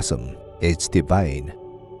just awesome, it's divine.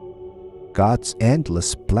 God's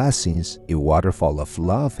endless blessings, a waterfall of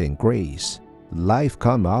love and grace. Life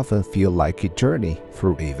can often feel like a journey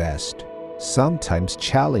through a vast, sometimes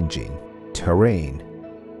challenging, terrain.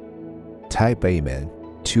 Type Amen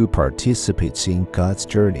to participate in God's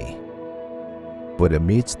journey. But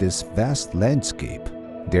amidst this vast landscape,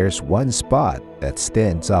 there's one spot that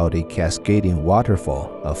stands out, a cascading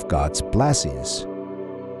waterfall of God's blessings.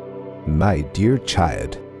 My dear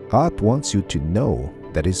child, God wants you to know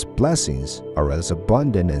that His blessings are as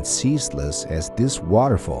abundant and ceaseless as this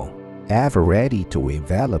waterfall, ever ready to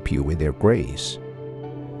envelop you with their grace.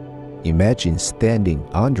 Imagine standing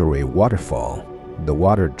under a waterfall, the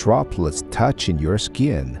water droplets touching your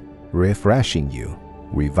skin, refreshing you,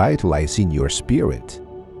 revitalizing your spirit.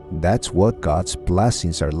 That's what God's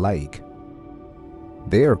blessings are like.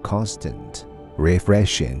 They are constant,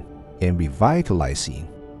 refreshing, and revitalizing.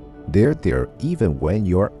 They're there even when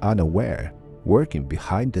you're unaware, working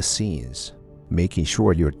behind the scenes, making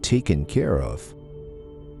sure you're taken care of.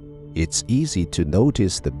 It's easy to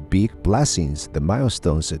notice the big blessings, the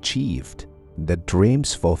milestones achieved, the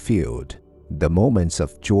dreams fulfilled, the moments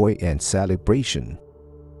of joy and celebration.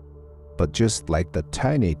 But just like the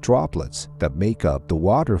tiny droplets that make up the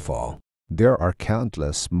waterfall, there are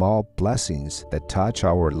countless small blessings that touch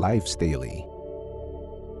our lives daily.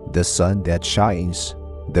 The sun that shines,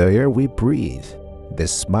 the air we breathe, the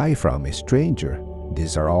smile from a stranger,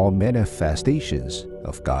 these are all manifestations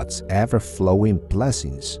of God's ever-flowing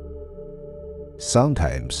blessings.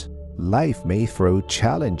 Sometimes, life may throw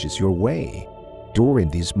challenges your way. During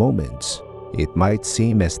these moments, it might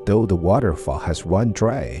seem as though the waterfall has run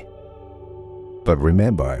dry. But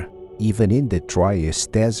remember, even in the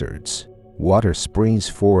driest deserts, water springs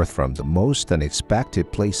forth from the most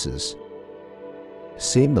unexpected places.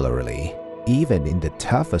 Similarly, even in the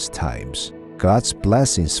toughest times, God's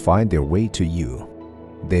blessings find their way to you.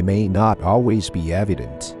 They may not always be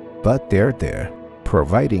evident, but they're there,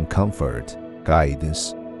 providing comfort,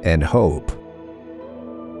 guidance, and hope.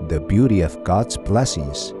 The beauty of God's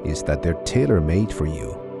blessings is that they're tailor-made for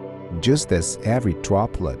you. Just as every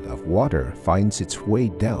droplet of water finds its way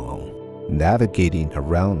down, navigating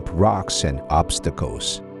around rocks and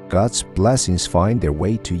obstacles, God's blessings find their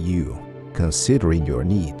way to you, considering your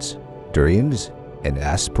needs, dreams, and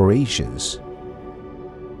aspirations.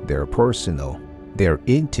 They're personal, they're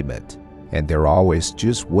intimate, and they're always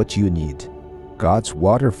just what you need. God's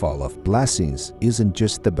waterfall of blessings isn't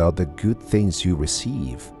just about the good things you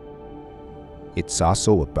receive. It's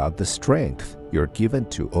also about the strength you're given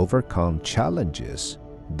to overcome challenges,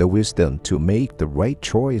 the wisdom to make the right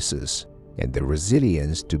choices, and the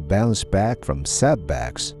resilience to bounce back from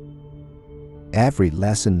setbacks. Every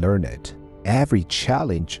lesson learned, every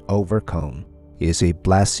challenge overcome is a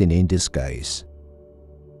blessing in disguise.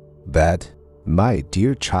 But, my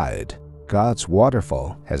dear child, God's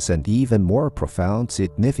waterfall has an even more profound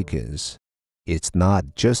significance. It's not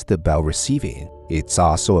just about receiving, it's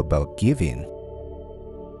also about giving.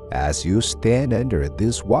 As you stand under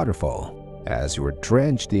this waterfall, as you are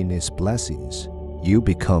drenched in its blessings, you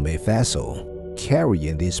become a vessel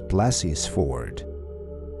carrying these blessings forward.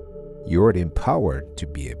 You're empowered to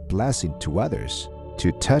be a blessing to others,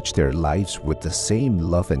 to touch their lives with the same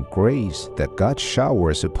love and grace that God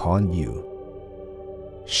showers upon you.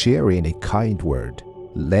 Sharing a kind word,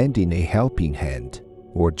 lending a helping hand,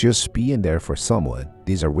 or just being there for someone,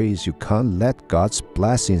 these are ways you can't let God's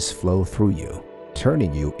blessings flow through you,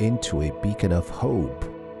 turning you into a beacon of hope,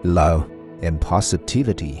 love, and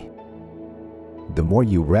positivity. The more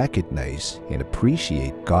you recognize and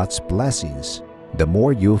appreciate God's blessings, the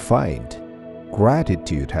more you'll find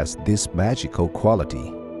gratitude has this magical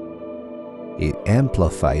quality. It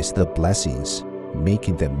amplifies the blessings,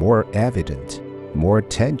 making them more evident, more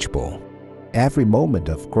tangible. Every moment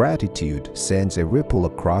of gratitude sends a ripple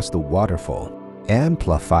across the waterfall,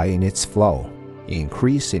 amplifying its flow,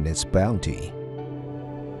 increasing its bounty.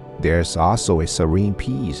 There's also a serene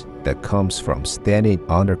peace that comes from standing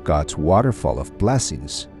under God's waterfall of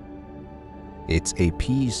blessings. It's a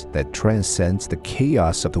peace that transcends the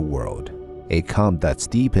chaos of the world, a calm that's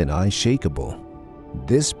deep and unshakable.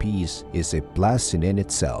 This peace is a blessing in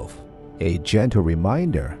itself, a gentle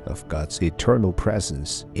reminder of God's eternal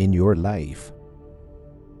presence in your life.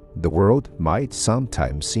 The world might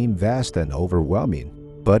sometimes seem vast and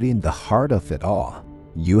overwhelming, but in the heart of it all,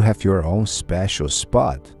 you have your own special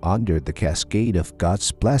spot under the cascade of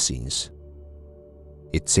God's blessings.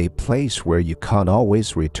 It's a place where you can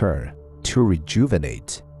always return to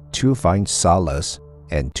rejuvenate, to find solace,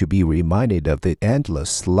 and to be reminded of the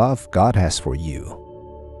endless love God has for you.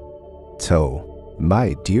 So,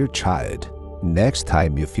 my dear child, next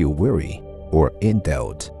time you feel weary or in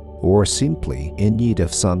doubt or simply in need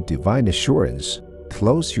of some divine assurance,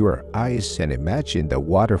 close your eyes and imagine the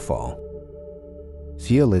waterfall.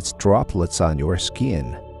 Feel its droplets on your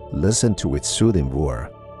skin, listen to its soothing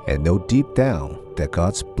roar, and know deep down that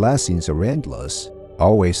God's blessings are endless,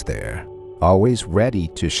 always there, always ready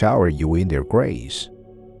to shower you in their grace.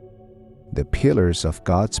 The pillars of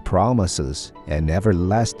God's promises and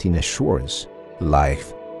everlasting assurance,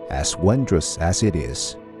 life, as wondrous as it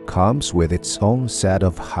is, comes with its own set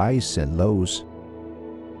of highs and lows.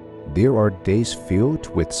 There are days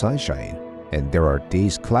filled with sunshine, and there are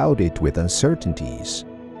days clouded with uncertainties.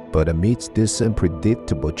 But amidst this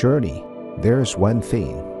unpredictable journey, there's one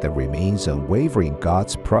thing that remains unwavering: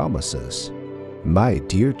 God's promises. My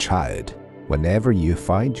dear child, whenever you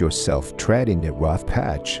find yourself treading a rough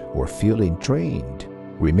patch or feeling drained,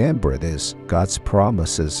 remember this: God's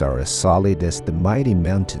promises are as solid as the mighty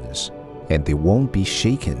mountains, and they won't be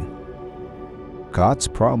shaken. God's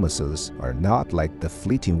promises are not like the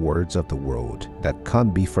fleeting words of the world that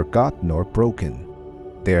can't be forgotten or broken.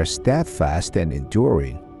 They are steadfast and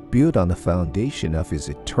enduring, built on the foundation of His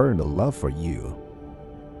eternal love for you.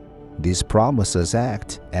 These promises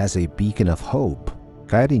act as a beacon of hope,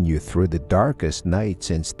 guiding you through the darkest nights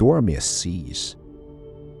and stormiest seas.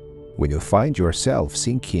 When you find yourself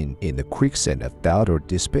sinking in the quicksand of doubt or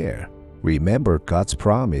despair, remember God's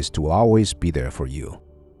promise to always be there for you.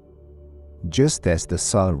 Just as the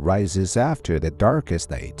sun rises after the darkest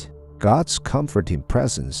night, God's comforting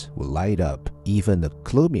presence will light up even the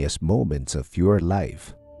gloomiest moments of your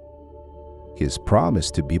life. His promise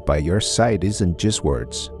to be by your side isn't just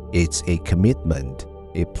words, it's a commitment,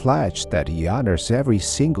 a pledge that He honors every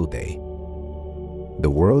single day. The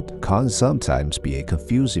world can sometimes be a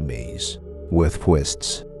confusing maze, with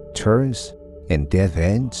twists, turns, and dead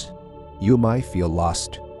ends. You might feel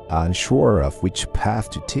lost, unsure of which path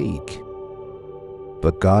to take.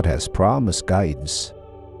 But God has promised guidance.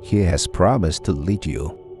 He has promised to lead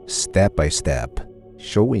you, step by step,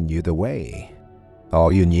 showing you the way.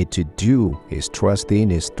 All you need to do is trust in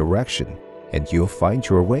His direction, and you'll find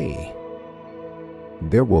your way.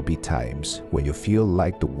 There will be times when you feel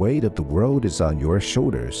like the weight of the world is on your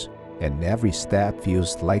shoulders, and every step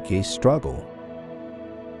feels like a struggle.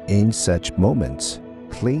 In such moments,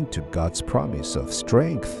 cling to God's promise of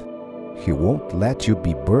strength. He won't let you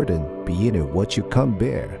be burdened beyond what you can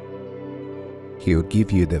bear. He'll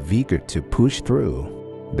give you the vigor to push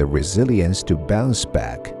through, the resilience to bounce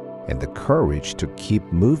back, and the courage to keep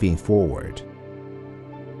moving forward.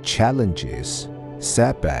 Challenges,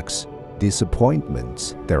 setbacks,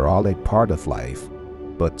 disappointments, they're all a part of life,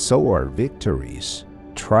 but so are victories,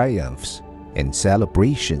 triumphs, and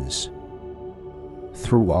celebrations.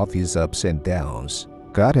 Through all these ups and downs,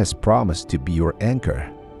 God has promised to be your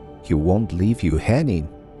anchor. He won't leave you hanging,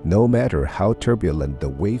 no matter how turbulent the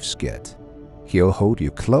waves get. He'll hold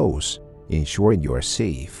you close, ensuring you are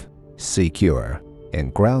safe, secure,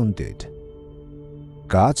 and grounded.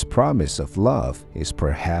 God's promise of love is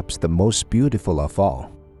perhaps the most beautiful of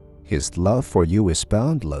all. His love for you is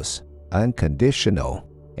boundless, unconditional,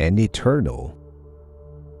 and eternal.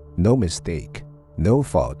 No mistake, no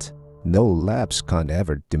fault, no lapse can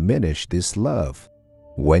ever diminish this love.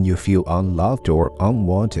 When you feel unloved or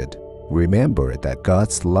unwanted, remember that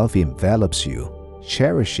God's love envelops you,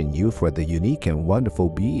 cherishing you for the unique and wonderful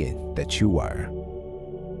being that you are.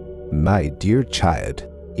 My dear child,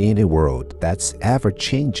 in a world that's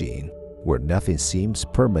ever-changing, where nothing seems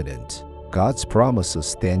permanent, God's promises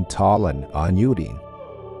stand tall and unyielding.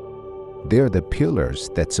 They're the pillars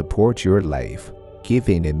that support your life,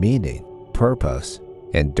 giving it meaning, purpose,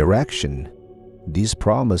 and direction. These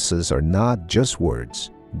promises are not just words,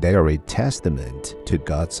 they are a testament to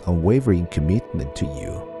God's unwavering commitment to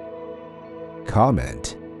you.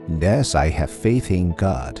 Comment: yes, I have faith in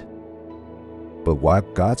God. But while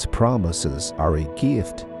God's promises are a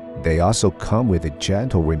gift, they also come with a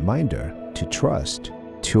gentle reminder to trust,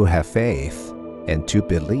 to have faith, and to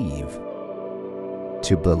believe.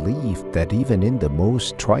 To believe that even in the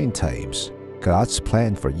most trying times, God's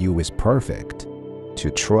plan for you is perfect. To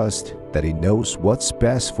trust that He knows what's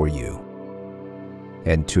best for you.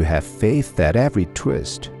 And to have faith that every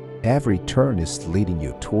twist, every turn is leading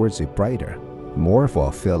you towards a brighter, more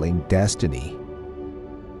fulfilling destiny.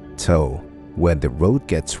 So, when the road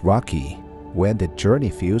gets rocky, when the journey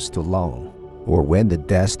feels too long, or when the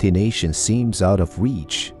destination seems out of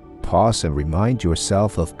reach, pause and remind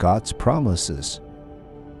yourself of God's promises.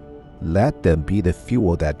 Let them be the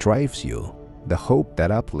fuel that drives you, the hope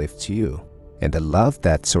that uplifts you, and the love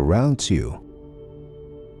that surrounds you.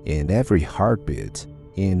 In every heartbeat,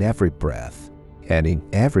 in every breath, and in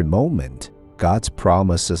every moment, God's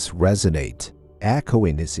promises resonate,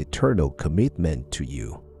 echoing His eternal commitment to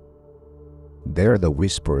you. They're the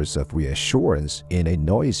whispers of reassurance in a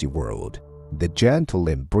noisy world, the gentle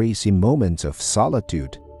embrace in moments of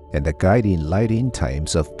solitude, and the guiding light in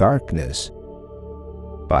times of darkness.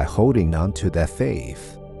 By holding on to that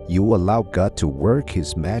faith, you allow God to work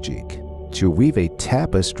His magic, to weave a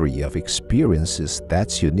tapestry of experiences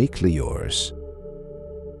that's uniquely yours.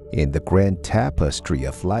 In the grand tapestry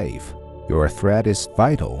of life, your thread is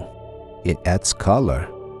vital. It adds color,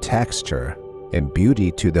 texture, and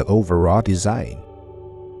beauty to the overall design.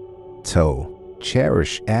 So,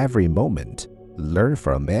 cherish every moment, learn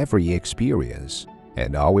from every experience,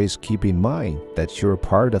 and always keep in mind that you're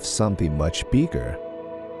part of something much bigger.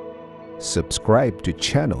 Subscribe to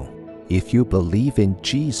channel if you believe in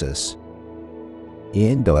Jesus.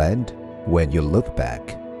 In the end, when you look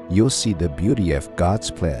back, you'll see the beauty of God's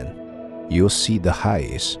plan. You'll see the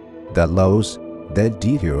highs, the lows, the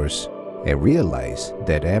detours, and realize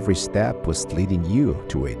that every step was leading you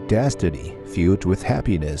to a destiny filled with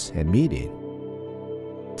happiness and meaning.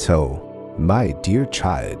 So, my dear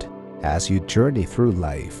child, as you journey through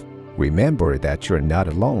life, remember that you're not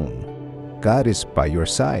alone. God is by your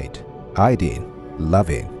side, guiding,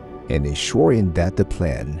 loving, and ensuring that the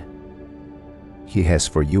plan He has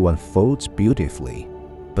for you unfolds beautifully.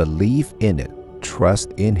 Believe in it,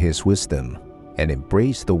 trust in His wisdom, and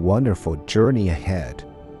embrace the wonderful journey ahead.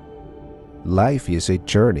 Life is a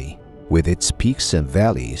journey with its peaks and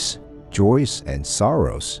valleys, joys and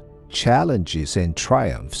sorrows, challenges and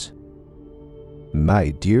triumphs. My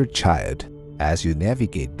dear child, as you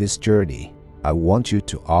navigate this journey, I want you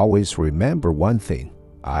to always remember one thing.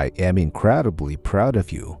 I am incredibly proud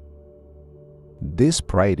of you. This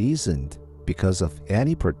pride isn't because of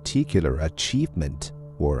any particular achievement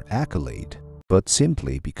or accolade, but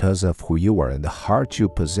simply because of who you are and the heart you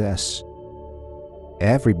possess.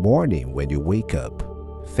 Every morning when you wake up,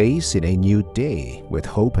 facing a new day with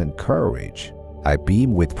hope and courage, I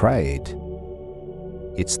beam with pride.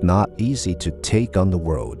 It's not easy to take on the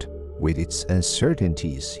world with its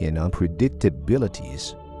uncertainties and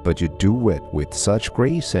unpredictabilities, but you do it with such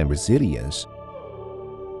grace and resilience.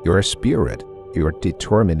 Your spirit, your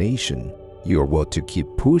determination, your will to keep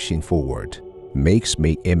pushing forward makes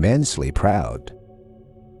me immensely proud.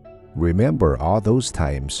 Remember all those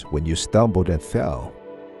times when you stumbled and fell,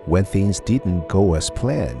 when things didn't go as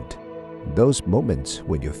planned, those moments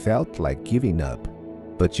when you felt like giving up,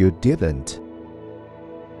 but you didn't.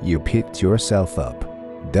 You picked yourself up,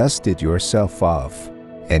 dusted yourself off,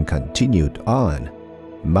 and continued on.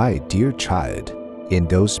 My dear child, in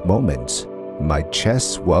those moments, my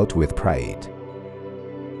chest swelled with pride.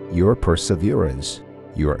 Your perseverance,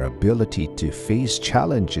 your ability to face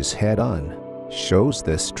challenges head-on, shows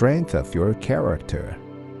the strength of your character.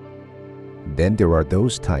 Then there are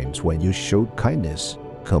those times when you showed kindness,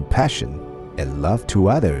 compassion, and love to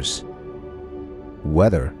others.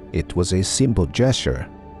 Whether it was a simple gesture,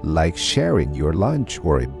 like sharing your lunch,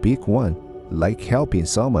 or a big one, like helping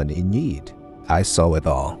someone in need, I saw it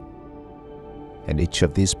all. And each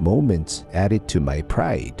of these moments added to my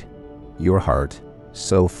pride. Your heart,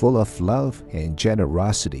 so full of love and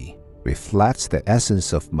generosity, reflects the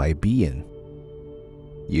essence of my being.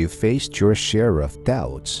 You faced your share of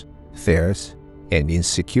doubts, fears, and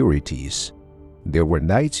insecurities. There were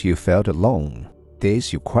nights you felt alone,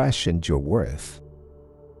 days you questioned your worth.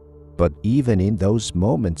 But even in those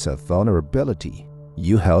moments of vulnerability,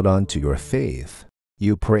 you held on to your faith,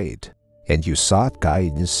 you prayed, and you sought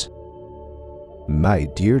guidance. My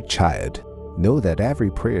dear child, know that every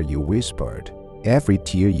prayer you whispered, every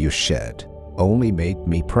tear you shed, only made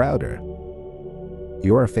me prouder.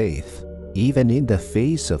 Your faith, even in the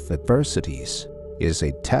face of adversities, is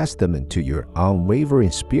a testament to your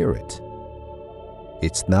unwavering spirit.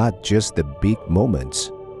 It's not just the big moments,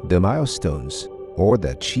 the milestones, or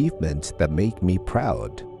the achievements that make me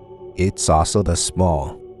proud. It's also the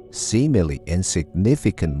small, seemingly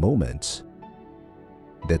insignificant moments.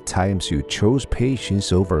 The times you chose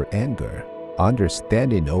patience over anger,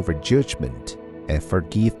 understanding over judgment, and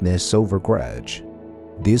forgiveness over grudge.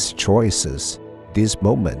 These choices, these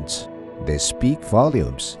moments, they speak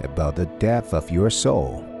volumes about the depth of your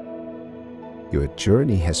soul. Your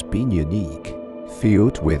journey has been unique,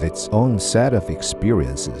 filled with its own set of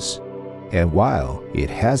experiences. And while it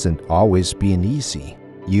hasn't always been easy,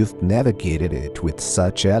 you've navigated it with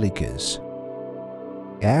such elegance.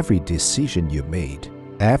 Every decision you made,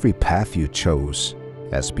 every path you chose,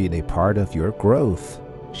 has been a part of your growth,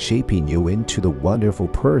 shaping you into the wonderful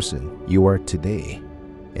person you are today.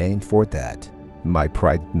 And for that, my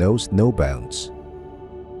pride knows no bounds.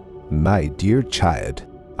 My dear child,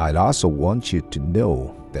 I'd also want you to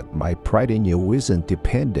know that my pride in you isn't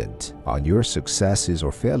dependent on your successes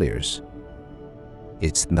or failures.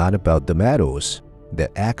 It's not about the medals, the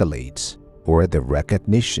accolades, or the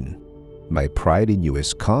recognition. My pride in you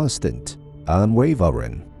is constant,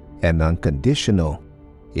 unwavering, and unconditional.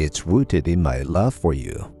 It's rooted in my love for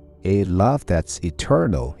you, a love that's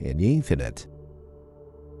eternal and infinite.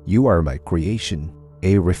 You are my creation,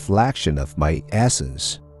 a reflection of my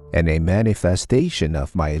essence, and a manifestation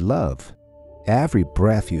of my love. Every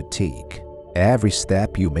breath you take, every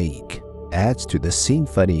step you make, adds to the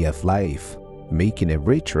symphony of life, making it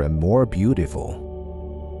richer and more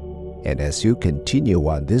beautiful. And as you continue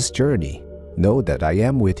on this journey, know that I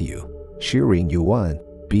am with you, cheering you on,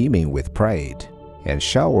 beaming with pride, and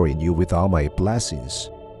showering you with all my blessings.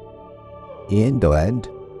 In the end,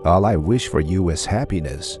 all I wish for you is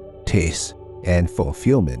happiness, peace, and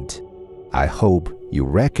fulfillment. I hope you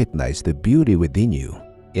recognize the beauty within you,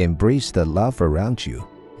 embrace the love around you,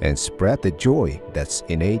 and spread the joy that's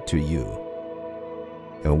innate to you.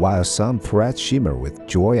 And while some threads shimmer with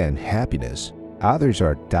joy and happiness, others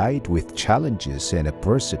are dyed with challenges and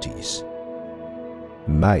adversities.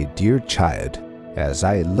 My dear child, as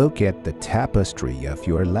I look at the tapestry of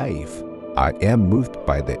your life, I am moved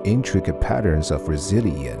by the intricate patterns of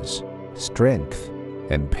resilience, strength,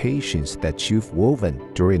 and patience that you've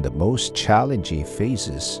woven during the most challenging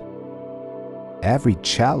phases. Every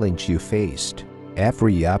challenge you faced,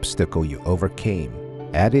 every obstacle you overcame,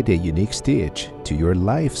 added a unique stitch to your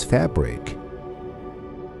life's fabric.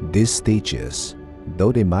 These stitches,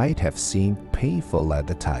 though they might have seemed painful at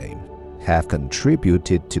the time, have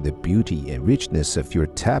contributed to the beauty and richness of your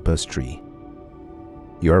tapestry.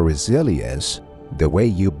 Your resilience, the way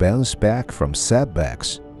you bounce back from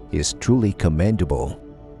setbacks, is truly commendable.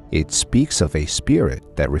 It speaks of a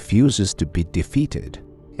spirit that refuses to be defeated,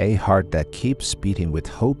 a heart that keeps beating with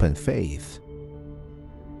hope and faith.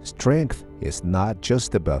 Strength is not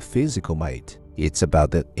just about physical might, it's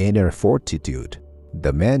about the inner fortitude,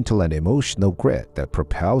 the mental and emotional grit that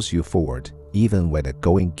propels you forward even when the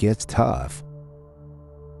going gets tough.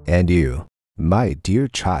 And you, my dear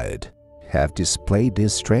child, have displayed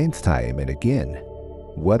this strength time and again.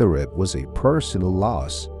 Whether it was a personal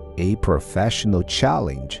loss, a professional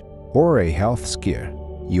challenge, or a health scare,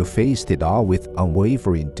 you faced it all with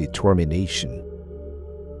unwavering determination.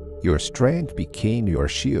 Your strength became your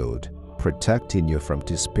shield, protecting you from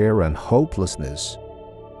despair and hopelessness.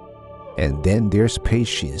 And then there's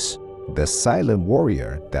patience, the silent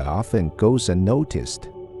warrior that often goes unnoticed.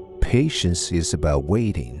 Patience is about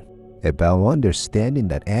waiting, about understanding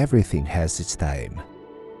that everything has its time.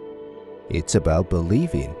 It's about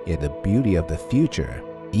believing in the beauty of the future,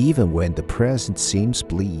 even when the present seems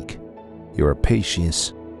bleak. Your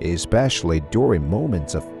patience, especially during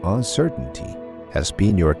moments of uncertainty, has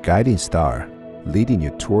been your guiding star, leading you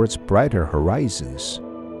towards brighter horizons.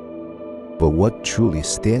 But what truly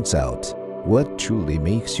stands out, what truly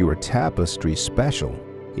makes your tapestry special,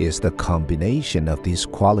 is the combination of these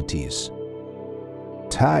qualities.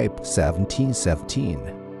 Type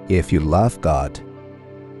 1717 if you love God.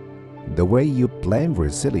 The way you blend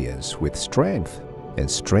resilience with strength and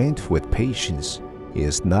strength with patience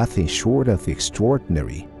is nothing short of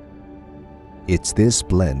extraordinary. It's this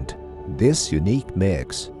blend, this unique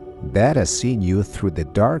mix, that has seen you through the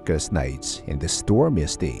darkest nights and the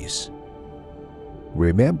stormiest days.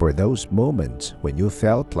 Remember those moments when you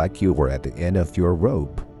felt like you were at the end of your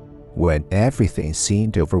rope, when everything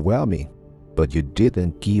seemed overwhelming, but you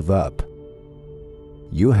didn't give up.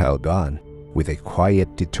 You held on with a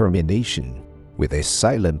quiet determination, with a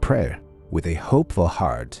silent prayer, with a hopeful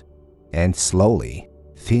heart, and slowly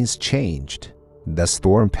things changed. The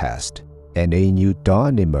storm passed, and a new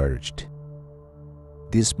dawn emerged.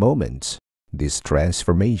 These moments, these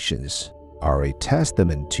transformations, are a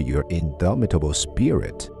testament to your indomitable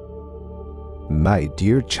spirit. My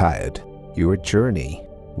dear child, your journey,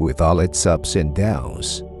 with all its ups and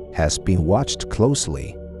downs, has been watched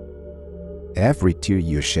closely. Every tear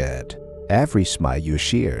you shed, every smile you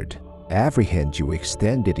shared, every hand you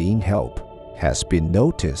extended in help has been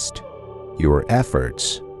noticed. Your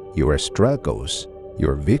efforts, your struggles,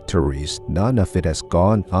 your victories, none of it has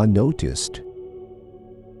gone unnoticed.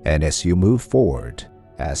 And as you move forward,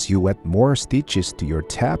 as you add more stitches to your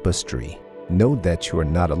tapestry, know that you are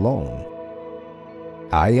not alone.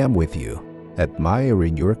 I am with you,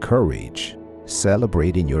 admiring your courage,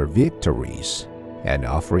 celebrating your victories, and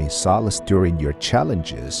offering solace during your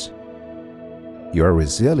challenges. Your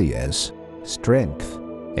resilience, strength,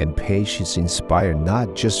 and patience inspire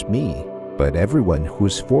not just me, but everyone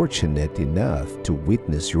who's fortunate enough to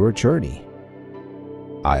witness your journey.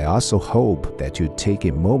 I also hope that you take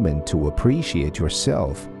a moment to appreciate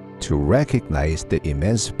yourself, to recognize the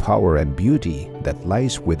immense power and beauty that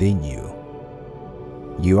lies within you.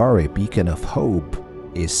 You are a beacon of hope,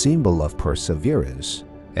 a symbol of perseverance,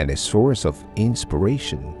 and a source of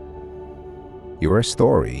inspiration. Your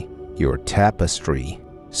story, your tapestry,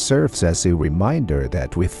 serves as a reminder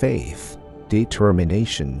that with faith,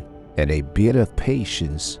 determination, and a bit of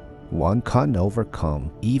patience, one can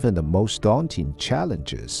overcome even the most daunting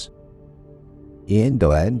challenges. In the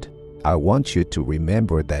end, I want you to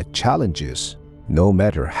remember that challenges, no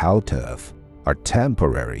matter how tough, are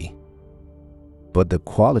temporary. But the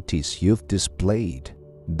qualities you've displayed,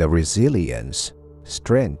 the resilience,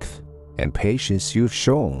 strength, and patience you've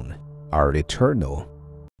shown, are eternal.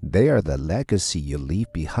 They are the legacy you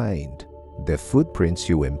leave behind, the footprints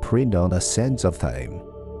you imprint on the sands of time.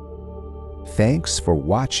 Thanks for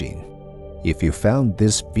watching. If you found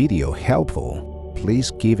this video helpful,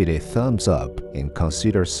 please give it a thumbs up and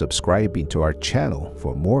consider subscribing to our channel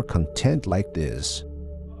for more content like this.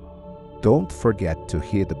 Don't forget to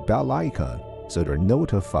hit the bell icon so you're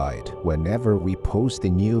notified whenever we post a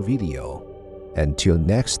new video. Until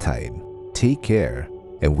next time, take care,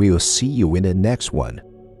 and we'll see you in the next one.